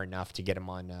showed were enough to get him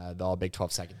on the All Big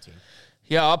 12 second team.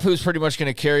 Yeah, Apu's pretty much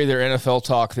going to carry their NFL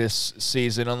talk this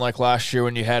season. Unlike last year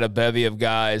when you had a bevy of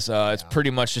guys, it's pretty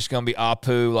much just going to be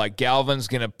Apu. Like, Galvin's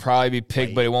going to probably be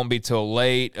picked, but it won't be till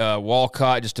late.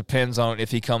 Walcott just depends on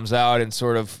if he comes out and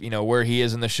sort of, where he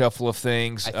is in the shuffle of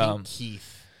things. I think Keith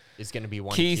is going to be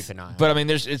one to keep an eye on. But, I mean,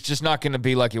 it's just not going to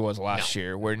be like it was last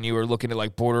year when you were looking at,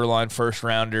 like, borderline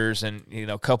first-rounders and,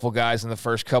 a couple guys in the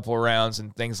first couple of rounds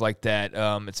and things like that.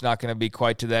 It's not going to be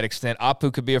quite to that extent.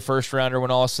 Apu could be a first-rounder when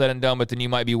all is said and done, but then you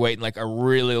might be waiting, like, a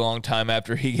really long time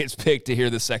after he gets picked to hear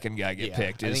the second guy get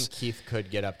picked. I think Keith could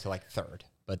get up to, like, third,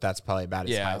 but that's probably about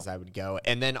as high as I would go.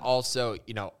 And then also,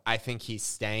 I think he's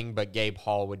staying, but Gabe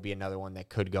Hall would be another one that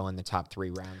could go in the top 3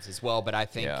 rounds as well. But I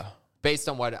think based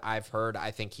on what I've heard, I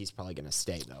think he's probably going to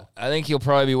stay, though. I think he'll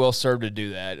probably be well served to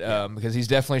do that because he's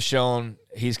definitely shown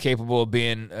he's capable of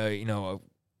being,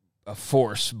 a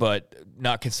force, but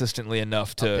not consistently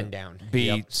enough to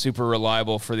be super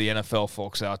reliable for the NFL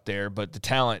folks out there. But the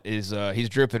talent is he's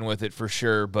dripping with it for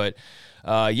sure. But,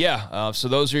 so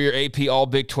those are your AP All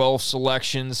Big 12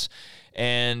 selections.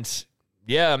 And,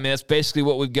 yeah, I mean, that's basically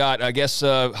what we've got. I guess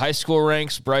high school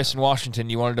ranks, Bryson Washington,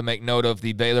 you wanted to make note of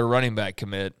the Baylor running back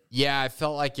commit. Yeah, I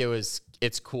felt like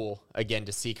it's cool, again,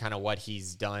 to see kind of what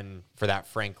he's done for that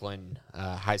Franklin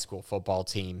high school football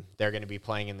team. They're going to be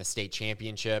playing in the state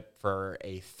championship for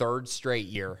a third straight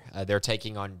year. They're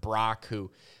taking on Brock,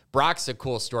 Brock's a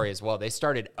cool story as well. They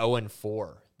started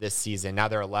 0-4 this season. Now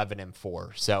they're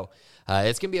 11-4. So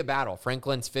it's going to be a battle.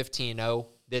 Franklin's 15-0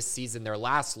 this season. Their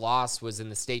last loss was in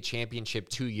the state championship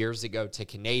 2 years ago to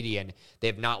Canadian. They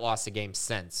have not lost a game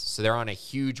since. So they're on a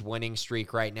huge winning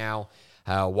streak right now.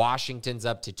 Washington's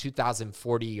up to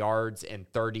 2,040 yards and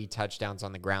 30 touchdowns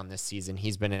on the ground this season.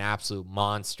 He's been an absolute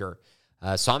monster.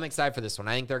 So I'm excited for this one.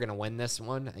 I think they're going to win this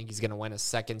one. I think he's going to win a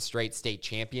second straight state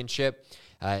championship.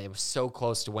 It was so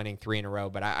close to winning 3 in a row,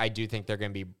 but I do think they're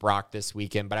going to be Brock this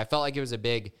weekend. But I felt like it was a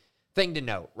big thing to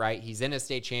note, right? He's in a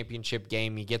state championship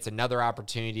game. He gets another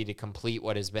opportunity to complete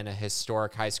what has been a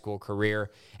historic high school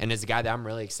career, and is a guy that I'm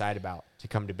really excited about to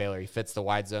come to Baylor. He fits the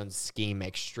wide zone scheme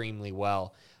extremely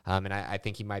well. And I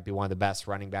think he might be one of the best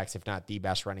running backs, if not the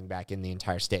best running back in the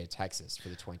entire state of Texas for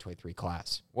the 2023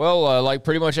 class. Well, like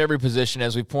pretty much every position,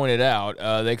 as we pointed out,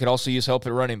 they could also use help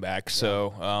at running back. Yeah.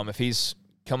 So if he's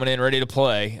coming in ready to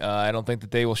play, I don't think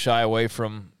that they will shy away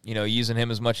from using him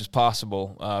as much as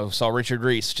possible. We saw Richard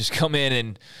Reese just come in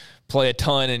and play a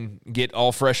ton and get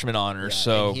all freshman honors.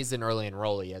 And he's an early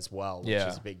enrollee as well, which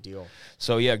is a big deal.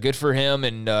 So, good for him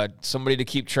and somebody to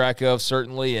keep track of,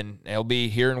 certainly, and he'll be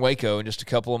here in Waco in just a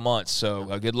couple of months.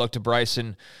 So, good luck to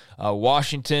Bryson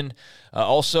Washington.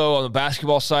 Also, on the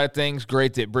basketball side of things,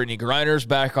 great that Brittany Griner's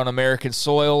back on American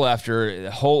soil after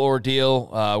the whole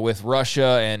ordeal with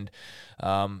Russia and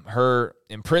her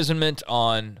imprisonment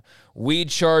on weed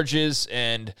charges.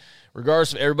 And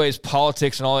regardless of everybody's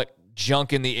politics and all that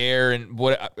junk in the air, and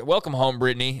welcome home,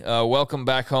 Brittany. Welcome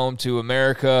back home to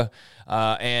America.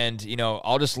 And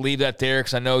I'll just leave that there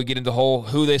because I know we get into the whole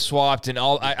who they swapped and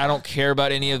all. I don't care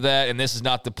about any of that, and this is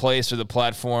not the place or the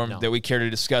platform that we care to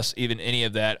discuss even any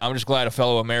of that. I'm just glad a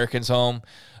fellow American's home.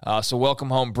 So welcome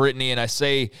home, Brittany. And I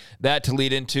say that to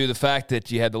lead into the fact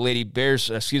that you had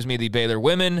the Baylor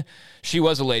women. She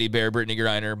was a Lady Bear, Brittany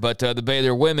Griner, but the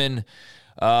Baylor women,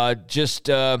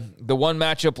 the one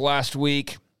matchup last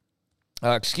week. 2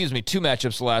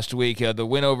 matchups last week. The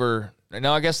win over,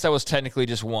 I guess that was technically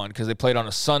just one because they played on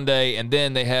a Sunday, and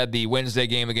then they had the Wednesday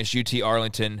game against UT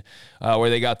Arlington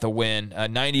where they got the win,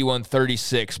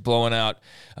 91-36, blowing out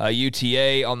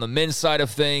UTA. On the men's side of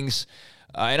things,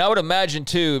 And I would imagine,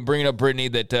 too, bringing up Brittany,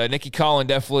 that Nikki Collin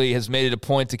definitely has made it a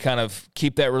point to kind of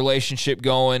keep that relationship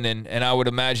going, and I would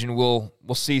imagine we'll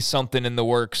see something in the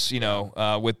works,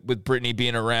 with Brittany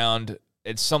being around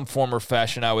in some form or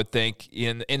fashion, I would think,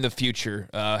 in the future.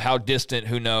 How distant,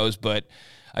 who knows, but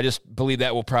I just believe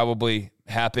that will probably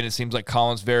happen. It seems like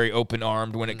Collin's very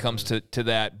open-armed when it comes to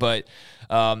that. But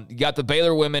you got the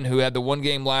Baylor women who had the one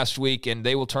game last week, and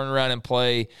they will turn around and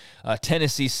play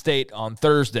Tennessee State on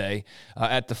Thursday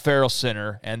at the Farrell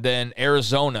Center, and then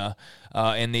Arizona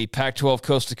in the Pac-12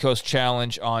 Coast-to-Coast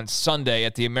Challenge on Sunday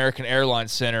at the American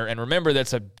Airlines Center. And remember,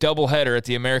 that's a doubleheader at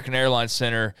the American Airlines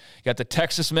Center. You got the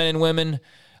Texas men and women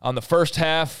on the first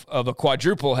half of a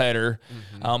quadruple header,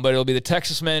 but it'll be the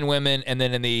Texas men and women, and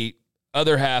then in the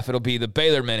other half, it'll be the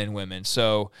Baylor men and women.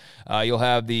 So you'll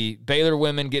have the Baylor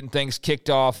women getting things kicked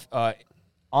off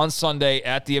on Sunday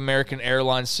at the American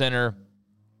Airlines Center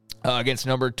against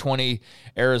number 20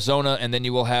 Arizona, and then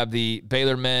you will have the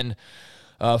Baylor men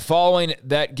following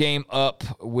that game up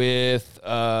with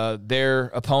their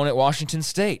opponent, Washington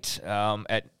State,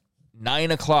 at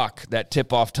 9 o'clock, that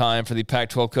tip-off time for the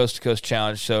Pac-12 Coast-to-Coast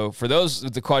Challenge. So for those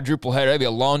with the quadruple header, that'd be a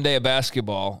long day of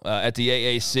basketball at the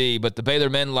AAC. But the Baylor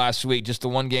men last week, just the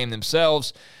one game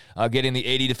themselves, getting the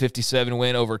 80-57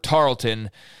 win over Tarleton.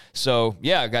 So,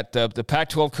 yeah, got the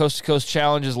Pac-12 Coast-to-Coast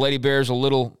Challenges. Lady Bears, a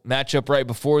little matchup right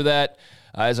before that,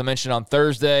 as I mentioned, on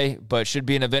Thursday. But should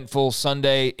be an eventful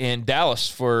Sunday in Dallas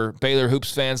for Baylor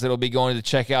Hoops fans that will be going to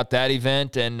check out that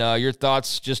event. And your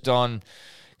thoughts just on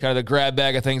kind of the grab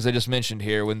bag of things I just mentioned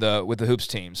here with the Hoops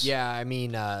teams. Yeah, I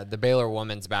mean, the Baylor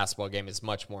women's basketball game is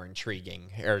much more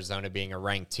intriguing. Arizona being a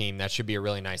ranked team, that should be a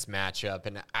really nice matchup.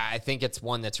 And I think it's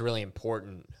one that's really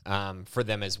important for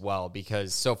them as well,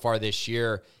 because so far this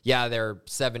year, yeah, they're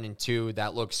 7-2.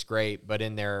 That looks great. But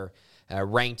in their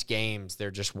ranked games, they're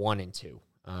just 1-2.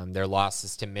 Their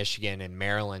losses to Michigan and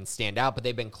Maryland stand out, but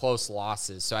they've been close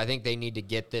losses. So I think they need to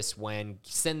get this win,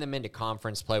 send them into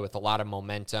conference play with a lot of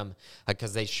momentum,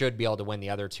 because they should be able to win the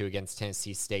other two against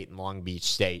Tennessee State and Long Beach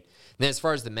State. And then as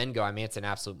far as the men go, I mean, it's an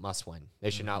absolute must-win. They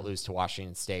should not lose to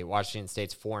Washington State. Washington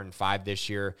State's 4-5 this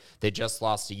year. They just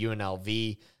lost to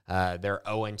UNLV. They're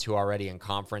 0-2 already in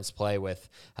conference play with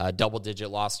a double-digit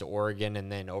loss to Oregon and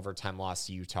then overtime loss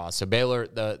to Utah. So Baylor,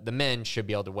 the men should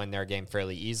be able to win their game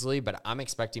fairly easily, but I'm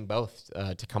expecting both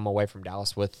to come away from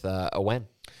Dallas with a win.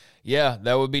 Yeah,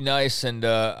 that would be nice, and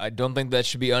I don't think that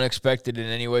should be unexpected in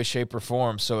any way, shape, or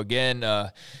form. So, again,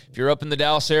 if you're up in the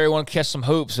Dallas area, want to catch some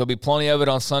hoops, there'll be plenty of it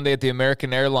on Sunday at the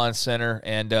American Airlines Center,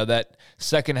 and that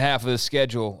second half of the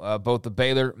schedule, both the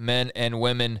Baylor men and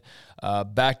women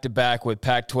back-to-back with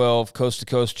Pac-12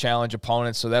 Coast-to-Coast Challenge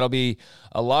opponents. So that'll be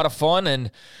a lot of fun, and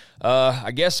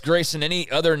I guess, Grayson, any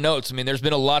other notes? I mean, there's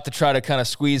been a lot to try to kind of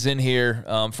squeeze in here,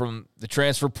 from the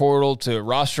transfer portal to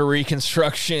roster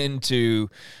reconstruction to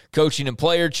coaching and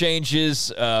player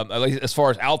changes, as far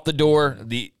as out the door.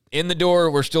 In the door,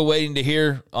 we're still waiting to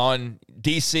hear on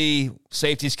DC,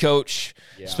 safeties coach,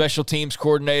 special teams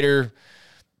coordinator,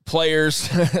 players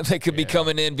that could be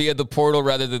coming in via the portal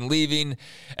rather than leaving.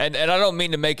 And I don't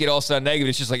mean to make it all sound negative.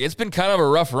 It's just like, it's been kind of a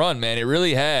rough run, man. It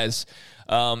really has.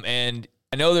 And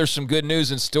I know there's some good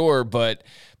news in store, but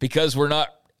because we're not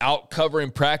out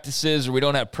covering practices or we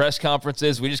don't have press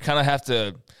conferences, we just kind of have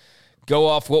to go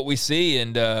off what we see.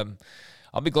 And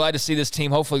I'll be glad to see this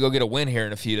team hopefully go get a win here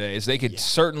in a few days. They could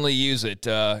certainly use it.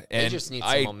 And they just need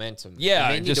some momentum. Yeah,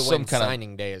 and they need just to win some kind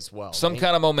signing day as well. Some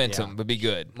kind of momentum would be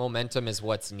good. Momentum is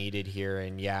what's needed here.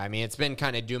 And, yeah, I mean, it's been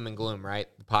kind of doom and gloom, right?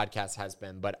 The podcast has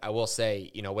been. But I will say,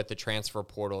 with the transfer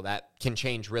portal, that can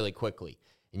change really quickly.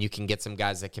 And you can get some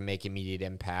guys that can make immediate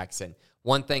impacts. And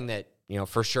one thing that,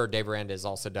 for sure Dave Aranda has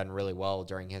also done really well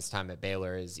during his time at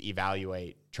Baylor is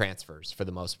evaluate transfers for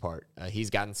the most part. He's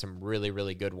gotten some really,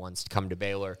 really good ones to come to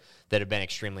Baylor that have been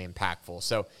extremely impactful.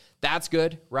 So that's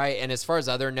good, right? And as far as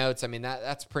other notes, I mean,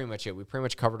 that's pretty much it. We pretty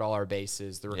much covered all our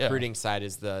bases. The recruiting side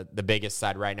is the biggest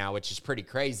side right now, which is pretty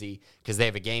crazy because they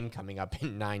have a game coming up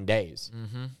in 9 days.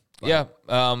 Mm-hmm.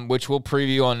 Which we'll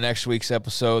preview on next week's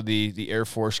episode, the Air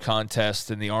Force contest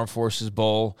and the Armed Forces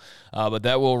Bowl. But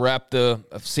that will wrap the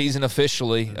season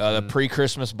officially, the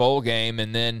pre-Christmas bowl game.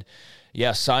 And then,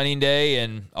 signing day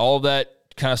and all of that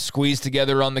kind of squeezed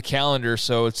together on the calendar.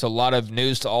 So it's a lot of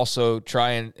news to also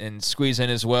try and squeeze in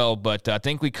as well. But I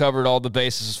think we covered all the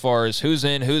bases as far as who's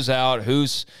in, who's out,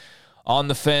 who's on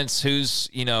the fence, who's,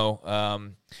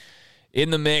 in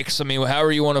the mix. I mean,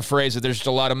 however you want to phrase it, there's just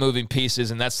a lot of moving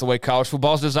pieces, and that's the way college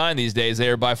football is designed these days. They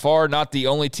are by far not the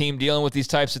only team dealing with these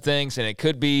types of things, and it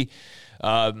could be,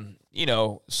 some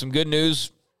good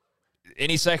news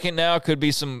any second now could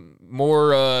be some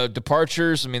more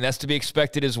departures. I mean, that's to be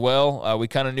expected as well. We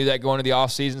kind of knew that going into the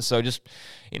offseason, so just,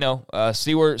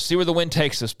 see where the wind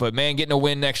takes us. But, man, getting a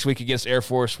win next week against Air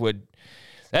Force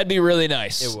that'd be really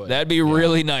nice. It would. That'd be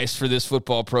really nice for this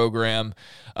football program.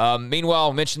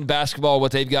 Meanwhile, I mentioned basketball,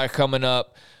 what they've got coming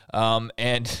up.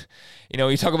 And,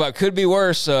 you talk about could be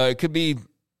worse. It could be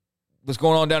what's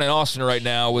going on down in Austin right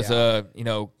now with,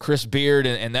 Chris Beard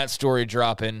and that story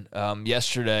dropping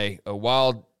yesterday. A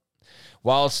wild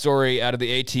story out of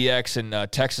the ATX,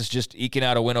 and Texas just eking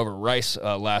out a win over Rice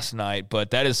last night.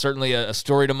 But that is certainly a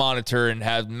story to monitor and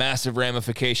have massive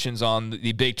ramifications on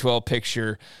the Big 12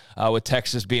 picture, with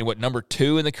Texas being, number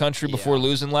 2 in the country before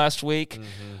losing last week.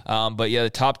 Mm-hmm. But, the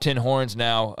top 10 Horns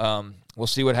now, we'll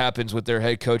see what happens with their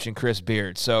head coach and Chris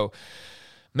Beard. So,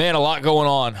 man, a lot going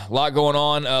on.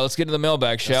 Let's get to the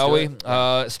mailbag, shall we?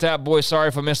 Stat Boy, sorry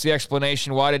if I missed the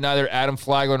explanation. Why did neither Adam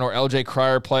Flagler nor LJ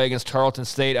Cryer play against Tarleton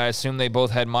State? I assume they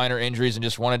both had minor injuries and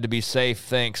just wanted to be safe.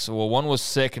 Thanks. Well, one was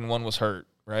sick and one was hurt,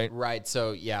 right? Right.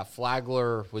 So,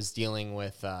 Flagler was dealing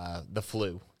with the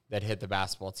flu that hit the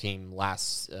basketball team the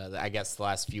last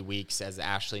few weeks, as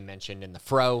Ashley mentioned in the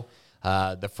Fro.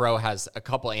 The Fro has a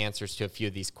couple answers to a few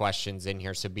of these questions in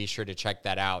here, so be sure to check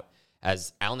that out,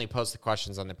 as I only post the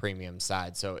questions on the premium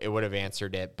side, so it would have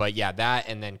answered it. But, that,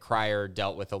 and then Cryer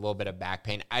dealt with a little bit of back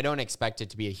pain. I don't expect it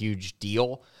to be a huge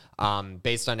deal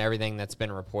based on everything that's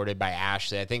been reported by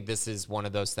Ashley. I think this is one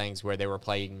of those things where they were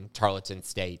playing Tarleton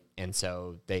State, and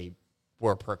so these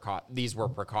were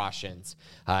precautions.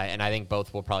 And I think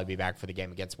both will probably be back for the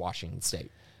game against Washington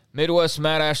State. Midwest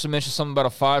Matt Ashley mentioned something about a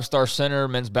 5-star center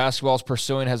men's basketball is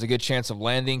pursuing, has a good chance of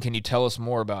landing. Can you tell us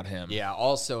more about him? Yeah,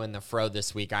 also in the Fro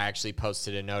this week, I actually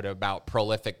posted a note about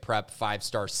prolific prep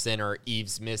 5-star center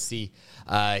Yves Missy.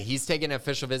 He's taking an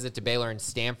official visit to Baylor and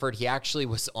Stanford. He actually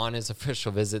was on his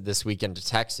official visit this weekend to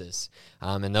Texas,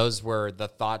 and those were the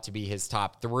thought to be his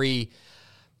top 3.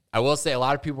 I will say a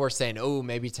lot of people were saying,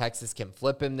 maybe Texas can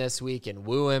flip him this week and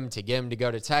woo him to get him to go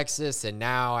to Texas. And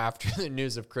now after the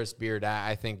news of Chris Beard,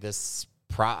 I think it's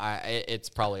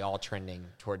probably all trending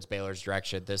towards Baylor's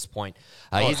direction at this point.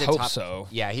 I hope so.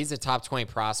 Yeah, he's a top 20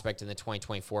 prospect in the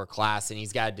 2024 class, and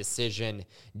he's got a decision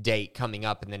date coming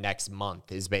up in the next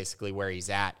month is basically where he's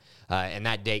at. And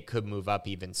that date could move up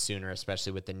even sooner,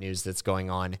 especially with the news that's going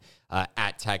on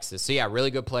at Texas. So,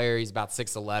 really good player. He's about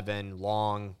 6'11",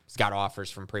 long. He's got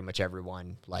offers from pretty much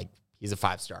everyone. He's a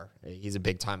 5-star. He's a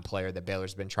big-time player that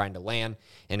Baylor's been trying to land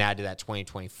and add to that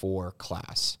 2024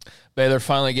 class. Baylor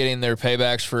finally getting their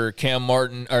paybacks for Cam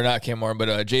Martin, or not Cam Martin,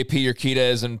 but J.P.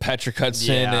 Urquidez and Patrick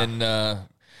Hudson and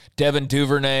Devin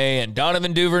Duvernay and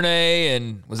Donovan Duvernay,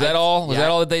 and was that all? Was that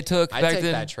all that they took back then? I'd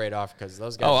take that trade off because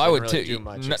those guys I would really too. do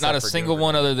much. Not a single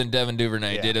one other than Devin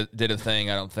Duvernay did a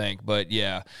thing, I don't think. But,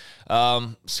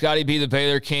 Scotty B., the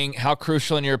Baylor King, how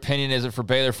crucial in your opinion is it for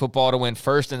Baylor football to win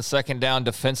first and second down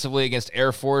defensively against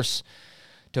Air Force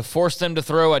to force them to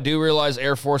throw? I do realize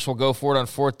Air Force will go for it on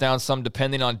fourth down, some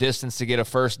depending on distance to get a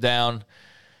first down.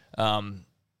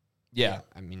 Yeah,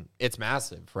 I mean, it's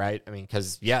massive, right? I mean,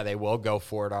 because, they will go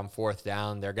for it on fourth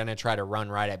down. They're going to try to run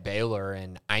right at Baylor,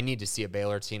 and I need to see a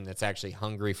Baylor team that's actually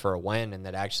hungry for a win and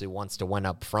that actually wants to win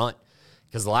up front.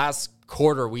 Because the last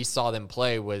quarter we saw them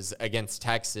play was against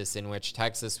Texas, in which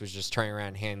Texas was just turning around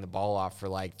and handing the ball off for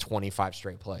 25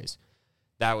 straight plays.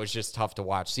 That was just tough to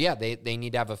watch. So, they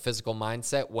need to have a physical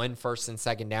mindset, win first and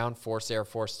second down, force Air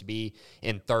Force to be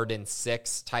in 3rd and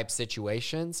 6 type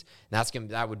situations. And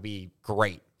that would be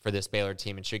great for this Baylor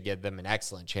team and should give them an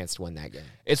excellent chance to win that game.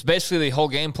 It's basically the whole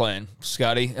game plan,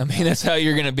 Scotty. I mean, that's how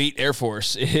you're going to beat Air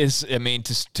Force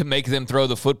to make them throw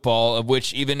the football, of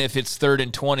which even if it's 3rd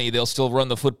and 20, they'll still run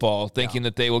the football thinking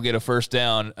that they will get a first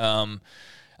down.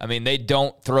 They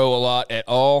don't throw a lot at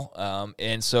all.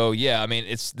 And so,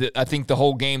 I think the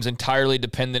whole game's entirely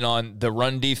dependent on the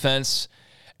run defense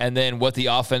and then what the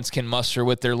offense can muster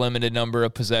with their limited number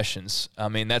of possessions. I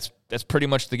mean, that's pretty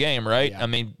much the game, right? Yeah. I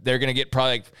mean, they're going to get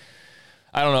probably,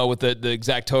 I don't know what the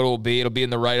exact total will be. It'll be in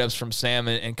the write-ups from Sam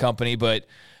and company, but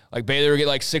Baylor will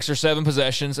get 6 or 7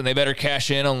 possessions, and they better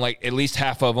cash in on at least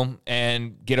half of them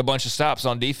and get a bunch of stops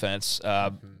on defense.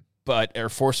 Or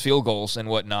force field goals and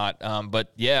whatnot.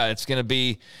 It's going to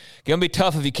be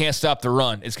tough if you can't stop the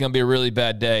run. It's going to be a really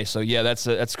bad day. So,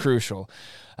 that's crucial.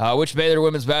 Which Baylor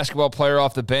women's basketball player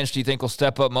off the bench do you think will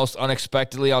step up most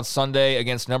unexpectedly on Sunday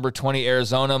against number 20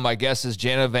 Arizona? My guess is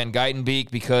Jana Van Geitenbeek,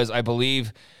 because I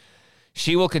believe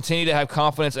she will continue to have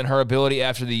confidence in her ability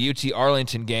after the UT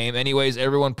Arlington game. Anyways,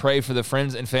 everyone pray for the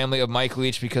friends and family of Mike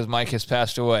Leach because Mike has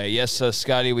passed away. Yes,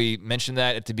 Scotty, we mentioned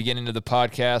that at the beginning of the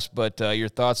podcast, but your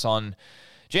thoughts on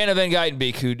Jana Van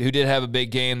Geitenbeek, who did have a big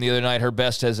game the other night, her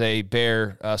best as a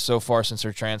Bear so far since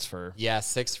her transfer. Yeah,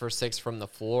 6 for 6 from the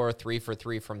floor, 3 for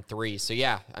 3 from 3. So,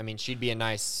 yeah, I mean, she'd be a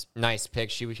nice pick.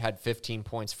 She had 15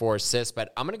 points, 4 assists.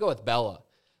 But I'm going to go with Bella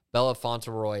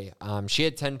Fauntleroy. She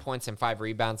had 10 points and 5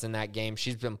 rebounds in that game.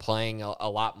 She's been playing a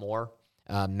lot more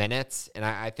minutes, and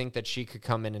I think that she could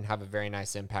come in and have a very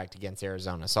nice impact against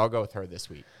Arizona. So I'll go with her this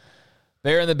week.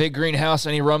 Bear in the Big Greenhouse,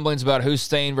 any rumblings about who's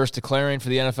staying versus declaring for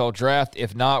the NFL draft?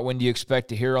 If not, when do you expect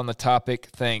to hear on the topic?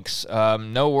 Thanks.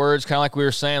 No words, kind of like we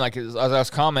were saying, like as I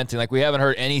was commenting, like we haven't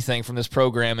heard anything from this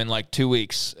program in like 2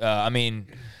 weeks. I mean,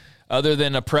 other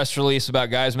than a press release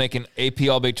about guys making AP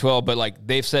All Big 12, but like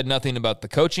they've said nothing about the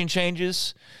coaching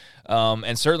changes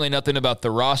and certainly nothing about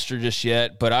the roster just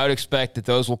yet. But I would expect that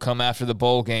those will come after the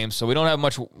bowl game, so we don't have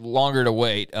much longer to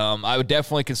wait. I would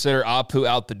definitely consider Apu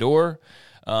out the door.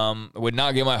 Would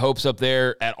not get my hopes up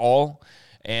there at all.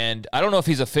 And I don't know if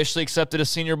he's officially accepted a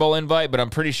Senior Bowl invite, but I'm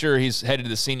pretty sure he's headed to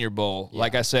the Senior Bowl. Yeah.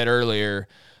 Like I said earlier,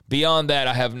 beyond that,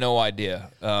 I have no idea.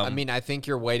 I mean, I think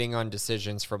you're waiting on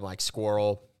decisions from like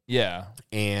Squirrel. Yeah.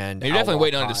 And you're definitely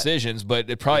waiting on decisions, but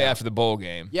it probably after the bowl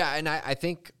game. Yeah. And I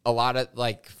think a lot of,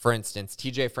 like, for instance,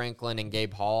 TJ Franklin and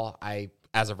Gabe Hall,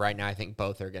 as of right now, I think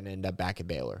both are going to end up back at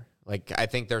Baylor. Like, I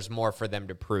think there's more for them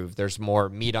to prove. There's more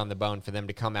meat on the bone for them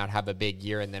to come out, have a big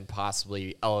year, and then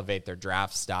possibly elevate their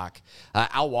draft stock.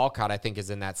 Al Walcott, I think, is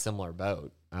in that similar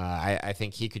boat. I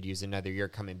think he could use another year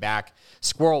coming back.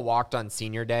 Squirrel walked on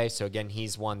senior day, so, again,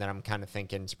 he's one that I'm kind of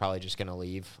thinking is probably just going to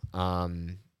leave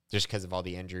just because of all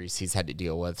the injuries he's had to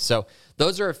deal with. So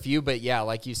those are a few, but, yeah,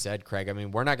 like you said, Craig, I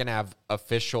mean, we're not going to have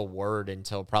official word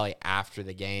until probably after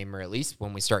the game, or at least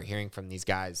when we start hearing from these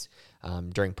guys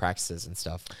during practices and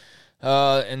stuff.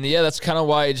 And yeah, that's kind of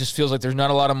why it just feels like there's not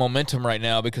a lot of momentum right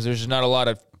now, because there's just not a lot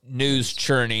of news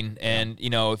churning. And, you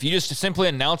know, if you just simply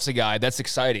announce a guy, that's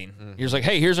exciting. Mm-hmm. You're just like,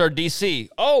 hey, here's our DC.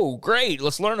 Oh, great.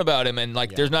 Let's learn about him. And,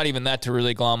 like, there's not even that to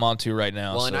really glom onto right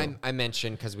now. Well, so. And I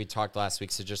mentioned, because we talked last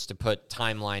week, so just to put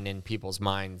timeline in people's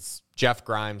minds, Jeff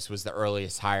Grimes was the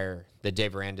earliest hire that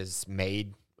Dave Aranda's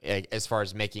made as far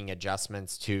as making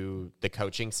adjustments to the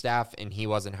coaching staff, and he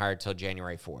wasn't hired till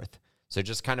January 4th. So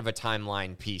just kind of a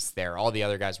timeline piece there. All the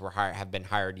other guys have been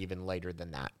hired even later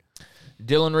than that.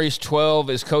 Dylan Reese,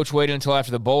 12. Is coach waiting until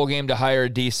after the bowl game to hire a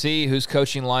DC? Who's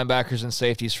coaching linebackers and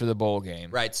safeties for the bowl game?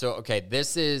 Right. So, okay,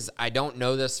 I don't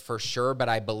know this for sure, but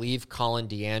I believe Colin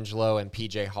D'Angelo and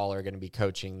PJ Hall are going to be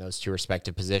coaching those two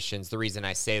respective positions. The reason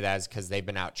I say that is because they've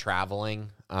been out traveling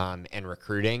and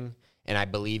recruiting, and I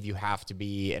believe you have to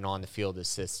be an on-the-field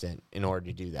assistant in order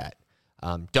to do that.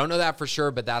 Don't know that for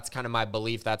sure, but that's kind of my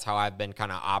belief. That's how I've been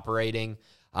kind of operating.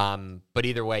 But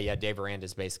either way, yeah, Dave Aranda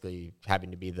is basically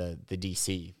having to be the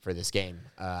DC for this game,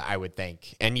 I would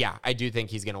think. And yeah, I do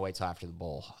think he's going to wait till after the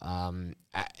bowl.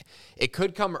 It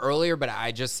could come earlier, but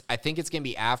I think it's going to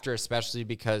be after, especially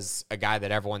because a guy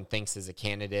that everyone thinks is a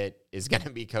candidate is going to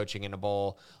be coaching in a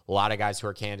bowl. A lot of guys who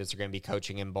are candidates are going to be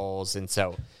coaching in bowls. And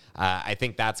so I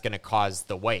think that's going to cause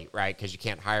the wait, right? Because you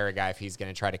can't hire a guy if he's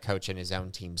going to try to coach in his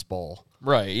own team's bowl.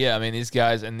 Right, yeah. I mean, these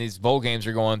guys and these bowl games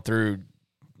are going through,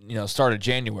 start of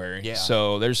January. Yeah.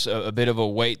 So there's a bit of a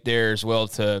wait there as well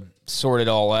to sort it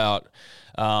all out.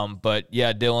 But,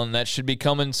 yeah, Dylan, that should be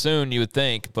coming soon, you would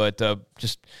think. But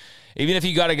just even if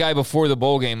you got a guy before the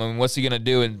bowl game, I mean, what's he going to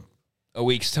do in a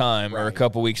week's time or a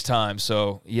couple weeks' time?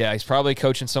 So, yeah, he's probably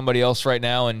coaching somebody else right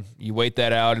now, and you wait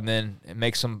that out and then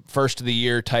make some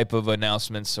first-of-the-year type of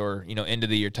announcements or,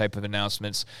 end-of-the-year type of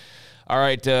announcements. All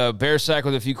right, Bear Sack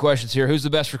with a few questions here. Who's the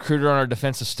best recruiter on our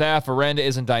defensive staff? Aranda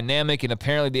isn't dynamic, and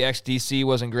apparently the ex-DC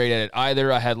wasn't great at it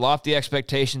either. I had lofty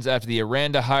expectations after the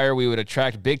Aranda hire. We would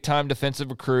attract big-time defensive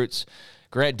recruits,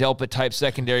 Grant Delpit-type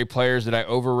secondary players. Did I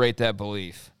overrate that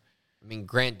belief? I mean,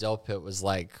 Grant Delpit was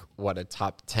like, a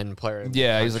top 10 player in the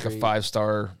country. He's like a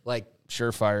 5-star,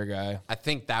 surefire guy. I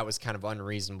think that was kind of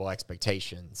unreasonable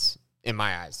expectations. In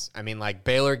my eyes. I mean, like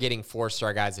Baylor getting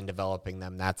 4-star guys and developing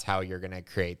them, that's how you're going to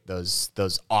create those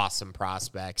awesome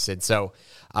prospects. And so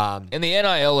in the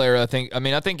NIL era, I think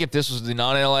if this was the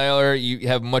non-NIL era, you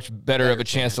have much better of a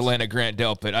chance to land a Grant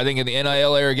Delpit. I think in the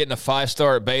NIL era, getting a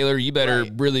 5-star at Baylor, you better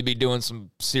really be doing some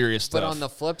serious stuff. But on the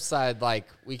flip side, like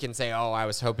we can say, I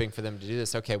was hoping for them to do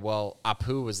this. Okay, well,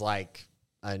 Apu was like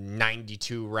a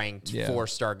 92 ranked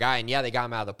 4-star guy. And yeah, they got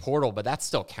him out of the portal, but that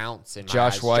still counts. In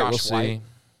Josh White, we'll see.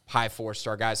 High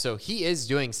 4-star guys. So he is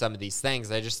doing some of these things.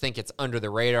 I just think it's under the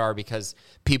radar because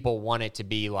people want it to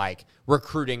be like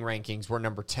recruiting rankings. We're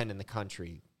number 10 in the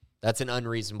country. That's an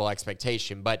unreasonable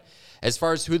expectation. But as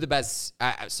far as who the best,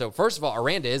 so first of all,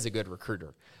 Aranda is a good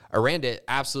recruiter. Aranda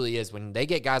absolutely is. When they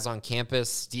get guys on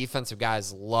campus, defensive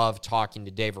guys love talking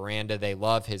to Dave Aranda. They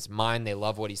love his mind. They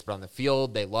love what he's put on the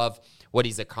field. They love what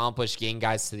he's accomplished, getting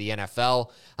guys to the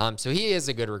NFL. So he is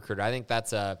a good recruiter. I think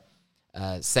that's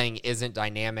saying isn't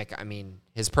dynamic. I mean,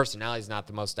 his personality is not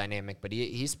the most dynamic, but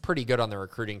he's pretty good on the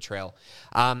recruiting trail.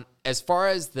 As far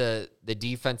as the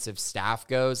defensive staff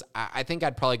goes, I think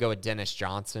I'd probably go with Dennis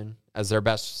Johnson as their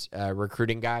best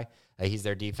recruiting guy. He's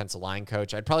their defensive line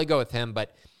coach. I'd probably go with him,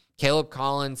 but Caleb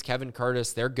Collins, Kevin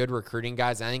Curtis, they're good recruiting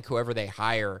guys. I think whoever they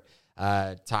hire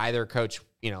to either coach,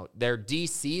 their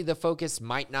DC, the focus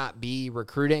might not be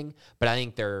recruiting, but I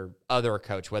think their other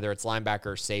coach, whether it's linebacker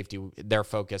or safety, their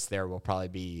focus there will probably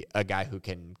be a guy who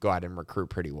can go out and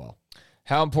recruit pretty well.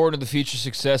 How important to the future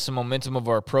success and momentum of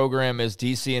our program is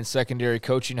DC and secondary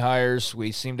coaching hires?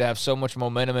 We seem to have so much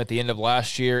momentum at the end of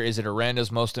last year. Is it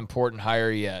Aranda's most important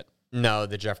hire yet? No,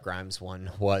 the Jeff Grimes one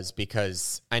was,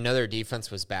 because I know their defense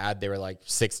was bad. They were like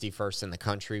 61st in the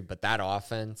country, but that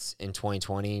offense in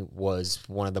 2020 was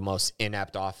one of the most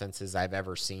inept offenses I've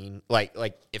ever seen. Like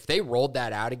if they rolled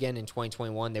that out again in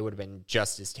 2021, they would have been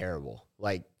just as terrible.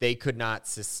 Like, they could not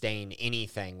sustain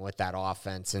anything with that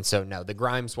offense. And so, no, the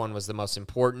Grimes one was the most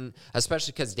important,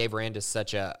 especially because Dave Aranda is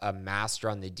such a master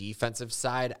on the defensive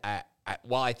side.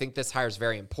 While I think this hire is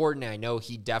very important, and I know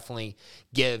he definitely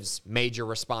gives major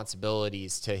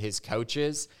responsibilities to his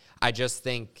coaches, I just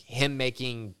think him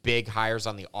making big hires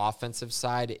on the offensive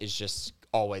side is just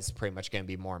always pretty much going to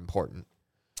be more important.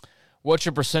 What's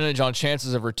your percentage on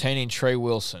chances of retaining Trey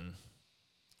Wilson?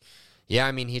 Yeah,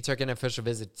 I mean, he took an official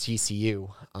visit to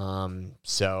TCU.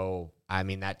 So, I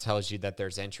mean, that tells you that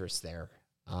there's interest there.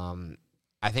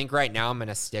 I think right now I'm going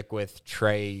to stick with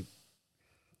Trey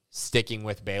sticking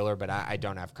with Baylor, but I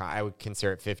don't have – I would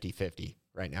consider it 50-50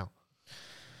 right now.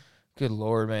 Good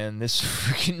Lord, man. This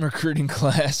freaking recruiting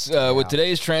class. With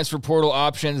today's transfer portal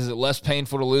options, is it less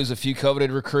painful to lose a few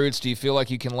coveted recruits? Do you feel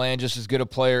like you can land just as good a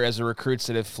player as the recruits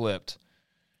that have flipped?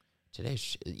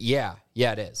 Yeah,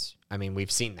 it is. I mean,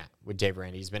 we've seen that with Dave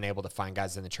Aranda. He's been able to find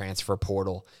guys in the transfer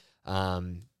portal.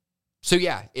 So,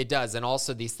 yeah, it does. And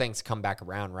also, these things come back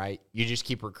around, right? You just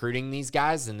keep recruiting these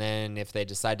guys, and then if they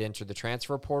decide to enter the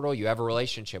transfer portal, you have a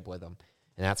relationship with them.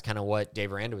 And that's kind of what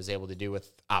Dave Aranda was able to do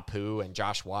with Apu and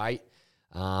Josh White.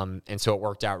 And so it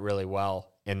worked out really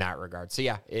well in that regard. So,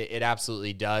 yeah, it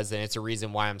absolutely does. And it's a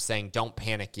reason why I'm saying don't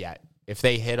panic yet. If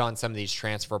they hit on some of these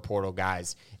transfer portal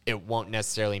guys, it won't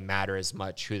necessarily matter as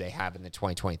much who they have in the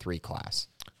 2023 class.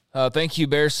 Thank you,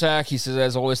 Bear Sack. He says,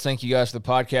 as always, thank you guys for the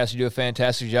podcast. You do a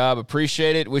fantastic job.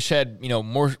 Appreciate it. Wish I had,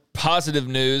 more positive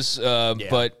news.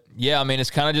 But, yeah, I mean,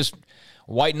 it's kind of just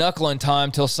white-knuckling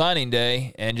time till signing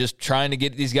day and just trying to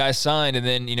get these guys signed and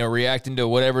then, reacting to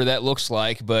whatever that looks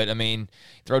like. But, I mean,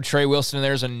 throw Trey Wilson in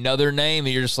there as another name,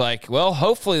 and you're just like, well,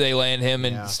 hopefully they land him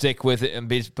and stick with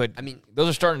it. But, I mean, those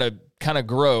are starting to kind of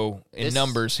grow in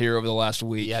numbers here over the last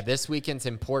week. Yeah, this weekend's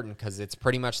important because it's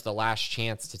pretty much the last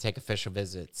chance to take official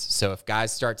visits. So if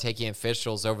guys start taking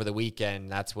officials over the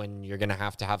weekend, that's when you're going to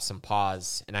have some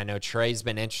pause. And I know Trey's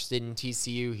been interested in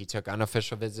TCU. He took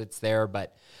unofficial visits there.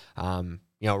 But,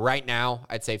 right now,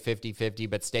 I'd say 50-50.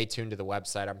 But stay tuned to the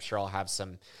website. I'm sure I'll have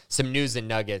some news and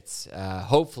nuggets,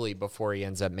 hopefully, before he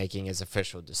ends up making his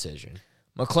official decision.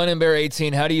 McLennan Bear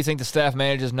 18, how do you think the staff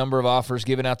manages number of offers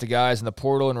given out to guys in the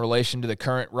portal in relation to the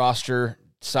current roster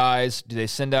size? Do they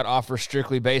send out offers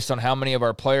strictly based on how many of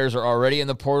our players are already in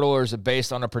the portal, or is it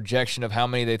based on a projection of how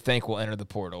many they think will enter the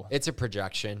portal? It's a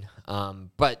projection,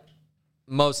 but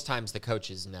most times the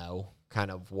coaches know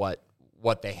kind of what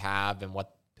they have and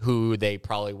who they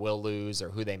probably will lose or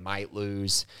who they might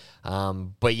lose.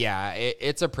 But, yeah,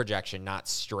 it's a projection, not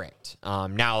strict.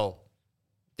 Now,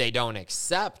 they don't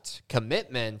accept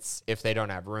commitments if they don't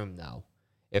have room, though.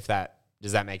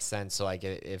 Does that make sense? So, like,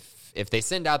 if they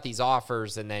send out these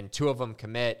offers and then two of them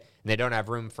commit and they don't have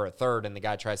room for a third and the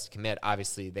guy tries to commit,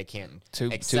 obviously they can't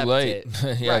accept too late.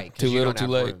 It. Yeah, right, too little, too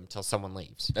late until someone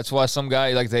leaves. That's why some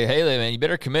guy hey, man, you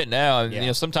better commit now.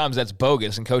 And sometimes that's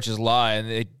bogus and coaches lie and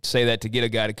they say that to get a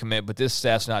guy to commit, but this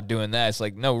staff's not doing that. It's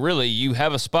like, no, really, you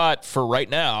have a spot for right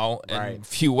now, and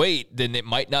if you wait, then it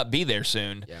might not be there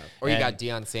soon. Yeah. Or you got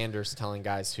Deion Sanders telling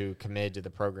guys who committed to the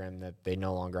program that they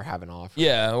no longer have an offer.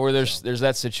 Yeah, or there's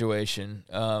that situation.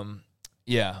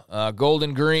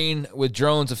 Golden Green with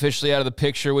Drones officially out of the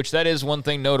picture, which that is one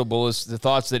thing notable is the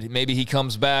thoughts that maybe he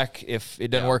comes back if it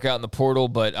doesn't work out in the portal,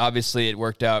 but obviously it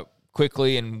worked out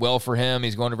quickly and well for him.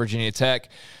 He's going to Virginia Tech.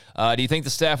 Do you think the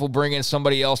staff will bring in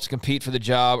somebody else to compete for the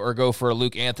job or go for a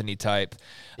Luke Anthony type?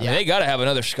 I mean, they got to have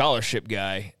another scholarship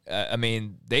guy. I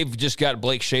mean, they've just got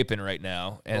Blake Shapen right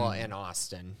now. And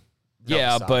Austin.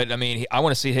 Yeah, but I mean, I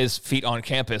want to see his feet on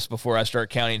campus before I start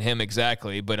counting him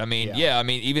exactly. But I mean,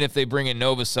 even if they bring in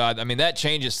Novosad, I mean, that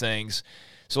changes things.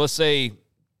 So let's say,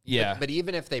 But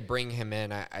even if they bring him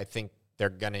in, I think they're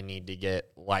going to need to get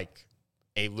like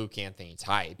a Luke Anthony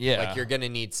type. Yeah. Like you're going to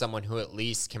need someone who at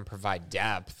least can provide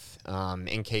depth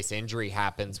in case injury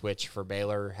happens, which for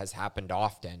Baylor has happened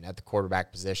often at the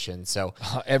quarterback position. So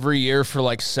every year for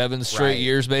like 7 straight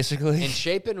years, basically. And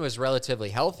Shapen was relatively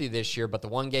healthy this year, but the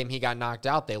one game he got knocked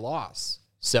out, they lost.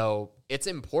 So it's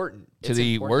important. To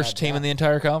the worst team in the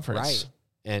entire conference. Right.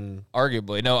 And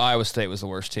arguably, no, Iowa State was the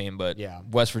worst team, but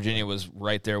West Virginia was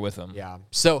right there with them. Yeah.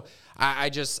 So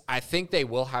I think they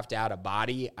will have to add a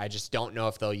body. I just don't know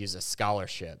if they'll use a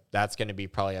scholarship. That's going to be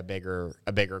probably a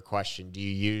bigger question. Do you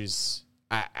use?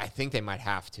 I think they might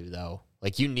have to though.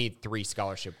 Like you need 3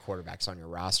 scholarship quarterbacks on your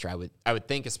roster. I would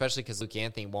think, especially because Luke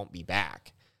Anthony won't be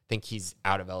back. I think he's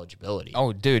out of eligibility.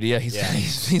 Oh, dude, yeah,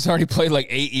 he's already played like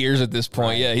 8 years at this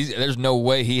point. Right. Yeah, there's no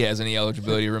way he has any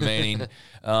eligibility remaining.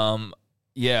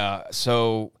 Yeah,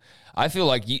 so I feel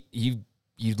like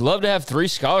you'd love to have 3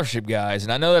 scholarship guys,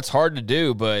 and I know that's hard to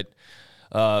do, but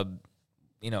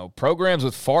programs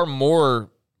with far more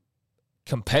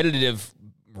competitive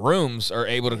rooms are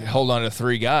able to hold on to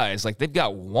 3 guys. Like they've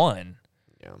got 1.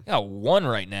 Yeah, they got 1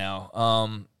 right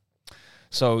now.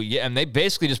 So yeah, and they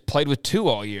basically just played with 2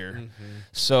 all year. Mm-hmm.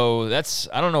 So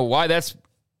I don't know why that's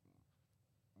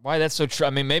so true. I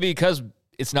mean, maybe because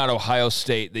it's not Ohio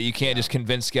State that you can't just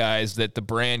convince guys that the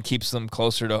brand keeps them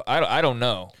closer to. I don't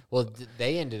know. Well,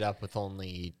 they ended up with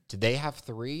did they have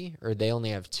 3 or they only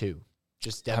have 2?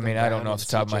 Just Devin I don't know off the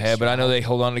top of my head, but I know they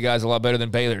hold on to guys a lot better than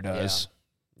Baylor does.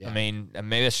 Yeah. I mean,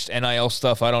 maybe it's NIL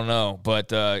stuff. I don't know,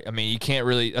 but you can't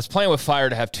really. That's playing with fire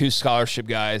to have 2 scholarship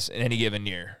guys in any given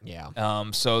year.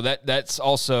 Yeah. So that's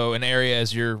also an area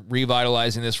as you're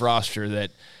revitalizing this roster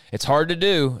that. It's hard to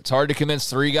do. It's hard to convince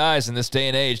 3 guys in this day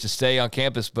and age to stay on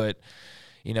campus, but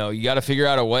you got to figure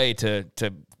out a way to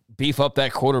beef up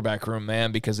that quarterback room,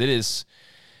 man, because it's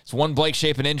one Blake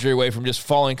Shapen injury away from just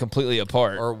falling completely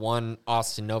apart, or one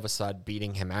Austin Novosad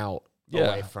beating him out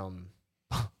away from,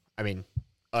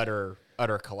 utter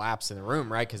collapse in the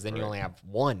room, right? Because then you only have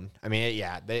 1. I mean,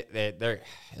 it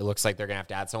looks like they're gonna have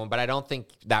to add someone, but I don't think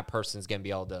that person's gonna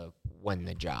be able to win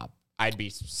the job. I'd be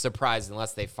surprised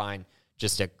unless they find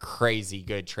just a crazy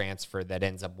good transfer that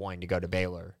ends up wanting to go to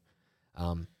Baylor,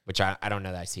 which I don't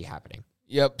know that I see happening.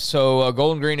 Yep. So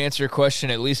Golden Green, answer your question.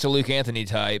 At least a Luke Anthony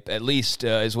type. At least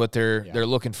is what they're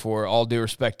looking for. All due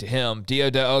respect to him.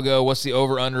 Dio Diogo, what's the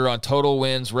over under on total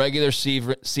wins, regular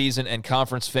season, and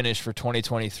conference finish for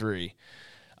 2023?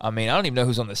 I mean, I don't even know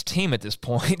who's on this team at this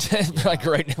point. Like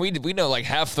right now, we know like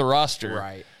half the roster.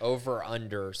 Right. Over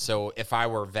under. So if I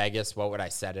were Vegas, what would I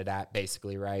set it at?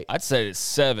 Basically, right? I'd say it's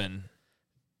 7.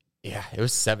 Yeah, it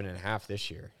was 7.5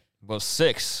 this year. Well,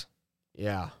 6.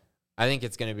 Yeah. I think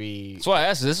it's going to be. That's why I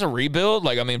asked, is this a rebuild?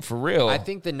 Like, I mean, for real. I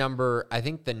think the number,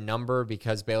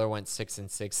 because Baylor went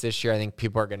 6-6 this year, I think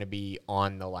people are going to be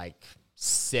on the like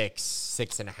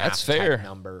 6.5 That's fair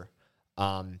number.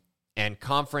 And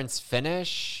conference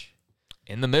finish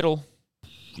in the middle.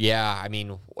 Yeah, I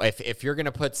mean, if you're going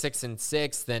to put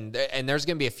 6-6, then and there's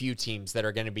going to be a few teams that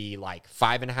are going to be like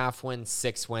 5.5 wins,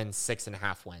 6 wins,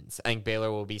 6.5 wins. I think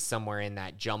Baylor will be somewhere in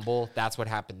that jumble. That's what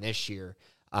happened this year,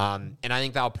 and I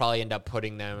think that'll probably end up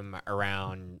putting them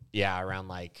around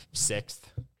like 5th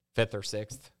or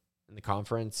 6th in the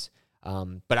conference.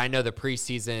 But I know the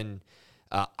preseason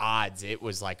odds, it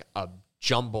was like a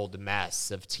jumbled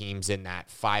mess of teams in that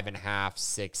 5.5,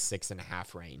 6,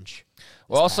 6.5 range.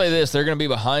 Well, I'll say this: they're going to be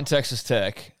behind Texas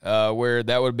Tech, where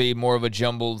that would be more of a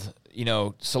jumbled,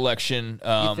 selection.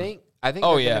 You think? I think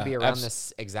they're going to be around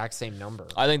this exact same number.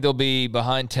 I think they'll be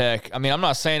behind Tech. I mean, I'm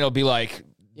not saying it'll be like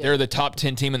they're the top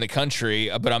 10 team in the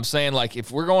country, but I'm saying like if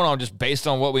we're going on just based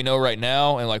on what we know right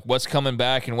now and like what's coming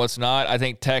back and what's not, I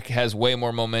think Tech has way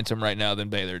more momentum right now than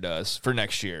Baylor does for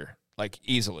next year, like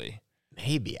easily.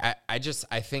 Maybe. I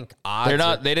think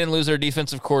odds. They didn't lose their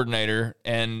defensive coordinator,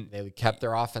 and they kept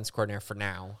their offense coordinator for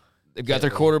now. They've got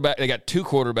their quarterback. They got 2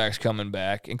 quarterbacks coming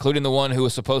back, including the one who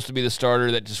was supposed to be the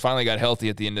starter that just finally got healthy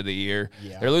at the end of the year.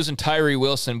 Yeah. They're losing Tyree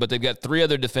Wilson, but they've got 3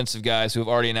 other defensive guys who have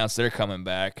already announced they're coming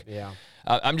back. Yeah.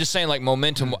 I'm just saying, like,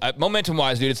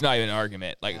 momentum-wise, dude, it's not even an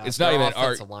argument. Like, it's not even an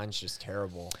argument. Offensive line's just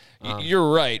terrible.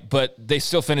 You're right, but they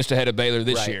still finished ahead of Baylor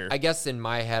this year. I guess in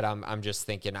my head, I'm just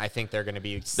thinking, I think they're going to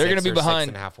be behind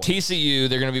 6.5 wins. TCU.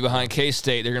 They're going to be behind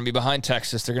K-State. They're going to be behind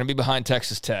Texas. They're going to be behind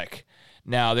Texas Tech.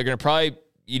 Now, they're going to probably,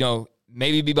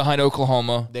 maybe be behind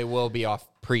Oklahoma. They will be off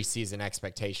preseason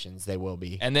expectations. They will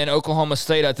be. And then Oklahoma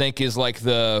State, I think, is like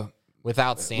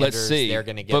without Sanders, they're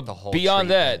going to get the whole beyond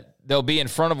treatment. that, they'll be in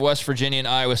front of West Virginia and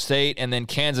Iowa State, and then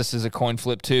Kansas is a coin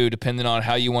flip too, depending on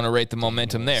how you want to rate the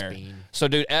momentum there. So,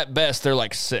 dude, at best, they're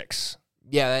like 6.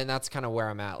 Yeah, and that's kind of where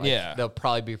I'm at. Yeah. They'll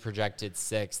probably be projected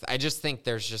 6th. I just think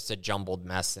there's just a jumbled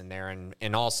mess in there,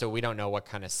 and also we don't know what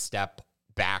kind of step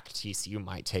back TCU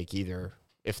might take either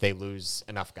if they lose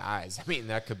enough guys. I mean,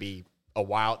 that could be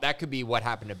that could be what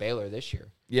happened to Baylor this year.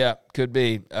 Yeah, could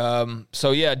be. Dia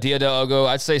del Ogo,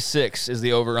 I'd say 6 is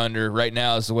the over-under right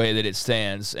now is the way that it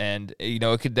stands. And,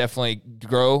 it could definitely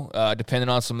grow depending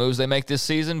on some moves they make this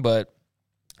season. But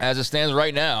as it stands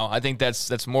right now, I think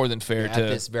that's more than fair at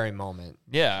this very moment.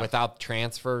 Yeah. Without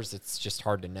transfers, it's just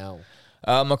hard to know.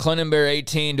 McClendon Bear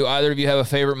 18, do either of you have a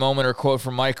favorite moment or quote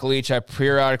from Mike Leach? I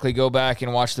periodically go back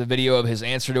and watch the video of his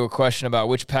answer to a question about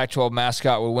which Pac-12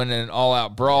 mascot would win in an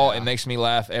all-out brawl. Yeah. It makes me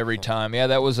laugh every time. Yeah,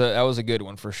 that was a good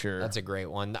one for sure. That's a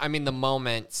great one. I mean, the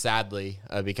moment, sadly,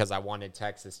 because I wanted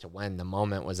Texas to win, the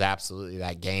moment was absolutely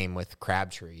that game with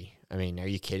Crabtree. I mean, are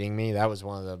you kidding me? That was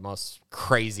one of the most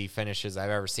crazy finishes I've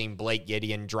ever seen. Blake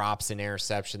Gideon drops an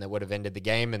interception that would have ended the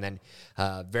game, and then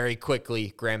very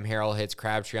quickly, Graham Harrell hits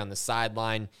Crabtree on the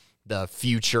sideline. The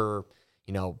future,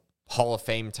 Hall of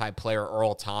Fame type player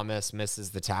Earl Thomas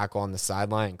misses the tackle on the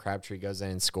sideline, and Crabtree goes in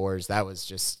and scores. That was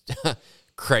just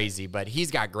crazy, but he's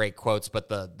got great quotes. But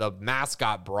the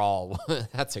mascot brawl,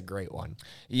 that's a great one.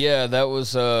 Yeah, that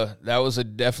was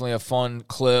definitely a fun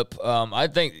clip. I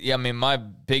think, my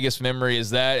biggest memory is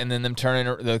that, and then them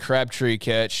turning the Crabtree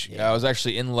catch. Yeah. I was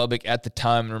actually in Lubbock at the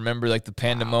time and remember like the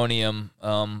pandemonium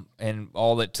and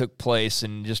all that took place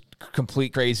and just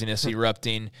complete craziness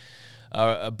erupting.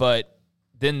 But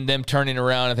then them turning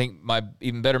around, I think my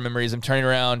even better memory is them turning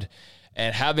around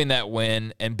and having that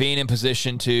win and being in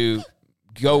position to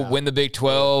go win the Big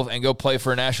 12 and go play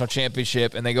for a national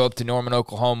championship, and they go up to Norman,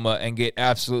 Oklahoma, and get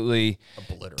absolutely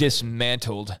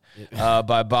dismantled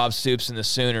by Bob Stoops and the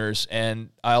Sooners. And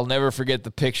I'll never forget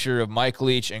the picture of Mike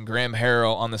Leach and Graham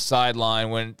Harrell on the sideline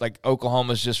when like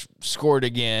Oklahoma's just scored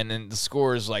again, and the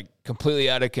score is like completely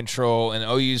out of control, and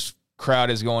OU's crowd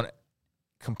is going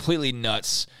completely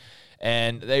nuts.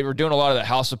 And they were doing a lot of the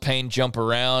House of Pain jump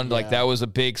around. Yeah. Like that was a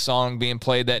big song being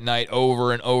played that night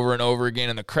over and over and over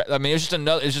again. And it's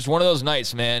just one of those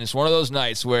nights, man. It's one of those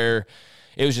nights where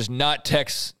it was just not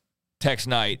Tex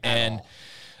night. And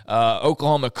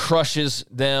Oklahoma crushes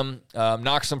them,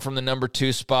 knocks them from the number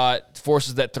 2 spot,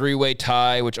 forces that 3-way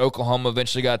tie, which Oklahoma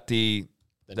eventually got the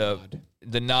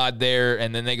nod there,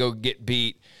 and then they go get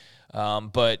beat.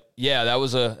 But yeah, that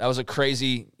was a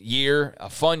crazy year, a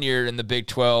fun year in the Big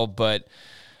 12. But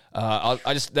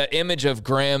that image of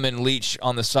Graham and Leach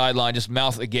on the sideline, just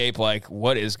mouth agape,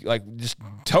 just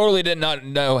totally did not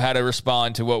know how to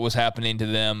respond to what was happening to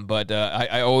them. But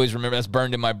I always remember that's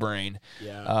burned in my brain.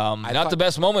 Yeah, not the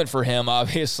best moment for him,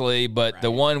 obviously, but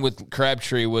the one with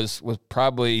Crabtree was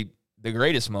probably the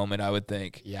greatest moment, I would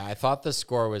think. Yeah, I thought the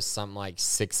score was something like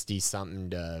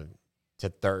 60-something to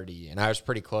 30, and I was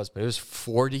pretty close, but it was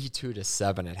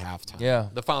 42-7 at halftime. Yeah,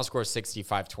 the final score is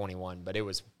 65-21, but it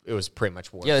was pretty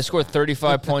much worse. Yeah, they scored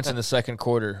 35 points in the second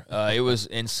quarter. It was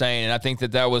insane, and I think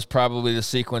that was probably the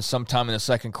sequence sometime in the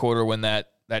second quarter when that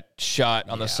shot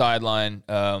on the sideline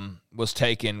was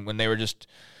taken, when they were just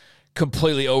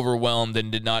completely overwhelmed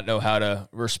and did not know how to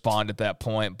respond at that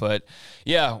point. But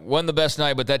yeah, wasn't the best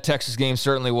night, but that Texas game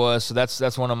certainly was. So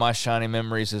that's one of my shining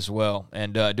memories as well.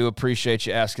 And do appreciate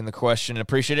you asking the question, and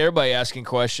appreciate everybody asking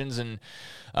questions. And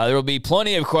there will be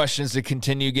plenty of questions to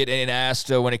continue getting asked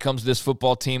when it comes to this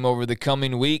football team over the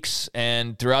coming weeks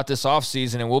and throughout this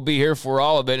offseason, and we'll be here for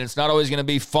all of it. And it's not always going to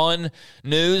be fun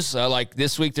news. Like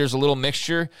this week, there's a little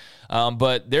mixture,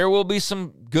 but there will be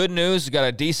some good news. Got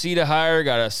a DC to hire,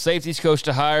 got a safeties coach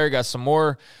to hire, got some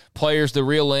more players to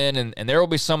reel in, and there will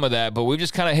be some of that. But we've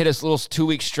just kind of hit a little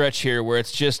 2-week stretch here where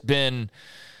it's just been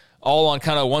all on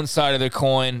kind of one side of the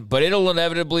coin, but it'll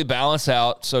inevitably balance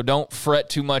out, so don't fret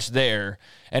too much there.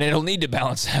 And it'll need to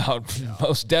balance out,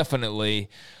 most definitely.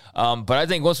 But I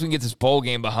think once we can get this bowl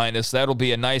game behind us, that'll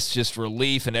be a nice just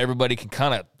relief, and everybody can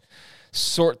kind of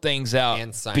sort things out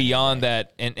beyond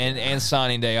that, and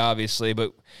signing day, obviously.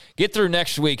 But get through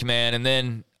next week, man, and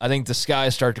then I think the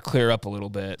skies start to clear up a little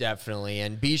bit. Definitely,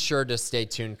 and be sure to stay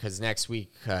tuned because next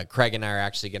week, Craig and I are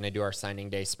actually going to do our signing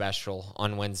day special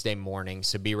on Wednesday morning,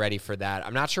 so be ready for that.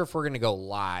 I'm not sure if we're going to go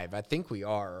live. I think we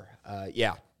are.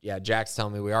 Yeah, Jack's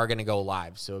telling me we are going to go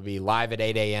live. So it'll be live at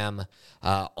 8 a.m.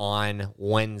 On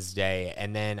Wednesday.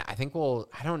 And then I think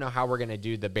I don't know how we're going to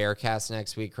do the Bearcast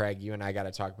next week, Craig. You and I got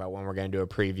to talk about when we're going to do a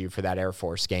preview for that Air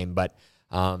Force game. But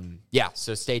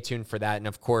so stay tuned for that. And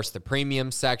of course, the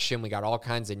premium section, we got all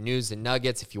kinds of news and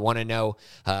nuggets. If you want to know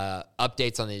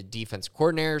updates on the defense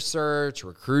coordinator search,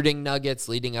 recruiting nuggets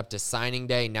leading up to signing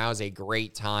day, now is a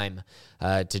great time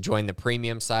to join the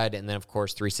premium side. And then, of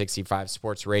course, 365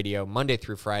 Sports Radio, Monday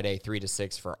through Friday, 3 to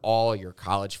 6 for all your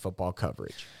college football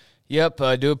coverage. Yep,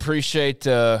 I do appreciate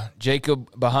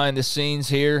Jacob behind the scenes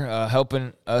here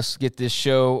helping us get this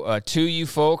show to you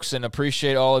folks, and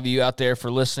appreciate all of you out there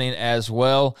for listening as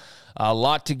well. A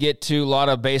lot to get to, a lot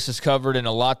of bases covered, and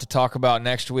a lot to talk about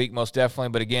next week, most definitely.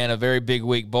 But again, a very big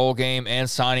week, bowl game and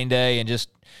signing day, and just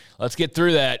let's get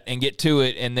through that and get to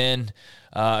it, and then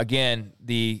again,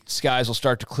 the skies will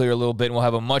start to clear a little bit, and we'll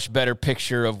have a much better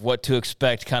picture of what to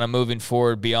expect kind of moving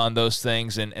forward beyond those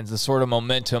things, and the sort of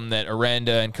momentum that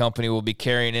Aranda and company will be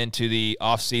carrying into the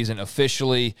offseason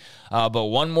officially. But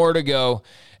one more to go,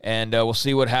 and we'll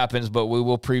see what happens, but we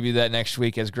will preview that next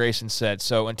week, as Grayson said.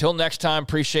 So until next time,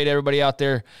 appreciate everybody out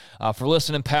there for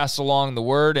listening. Pass along the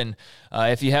word, and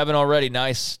if you haven't already,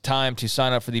 nice time to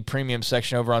sign up for the premium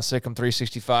section over on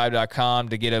Sikkim365.com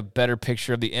to get a better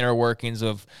picture of the inner workings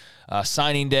of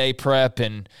signing day prep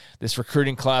and this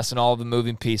recruiting class and all of the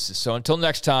moving pieces. So until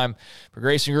next time, for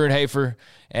Grayson Grundhoefer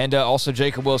and also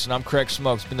Jacob Wilson, I'm Craig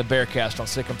Smokes. It's been the Bearcast on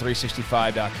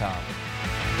Sikkim365.com.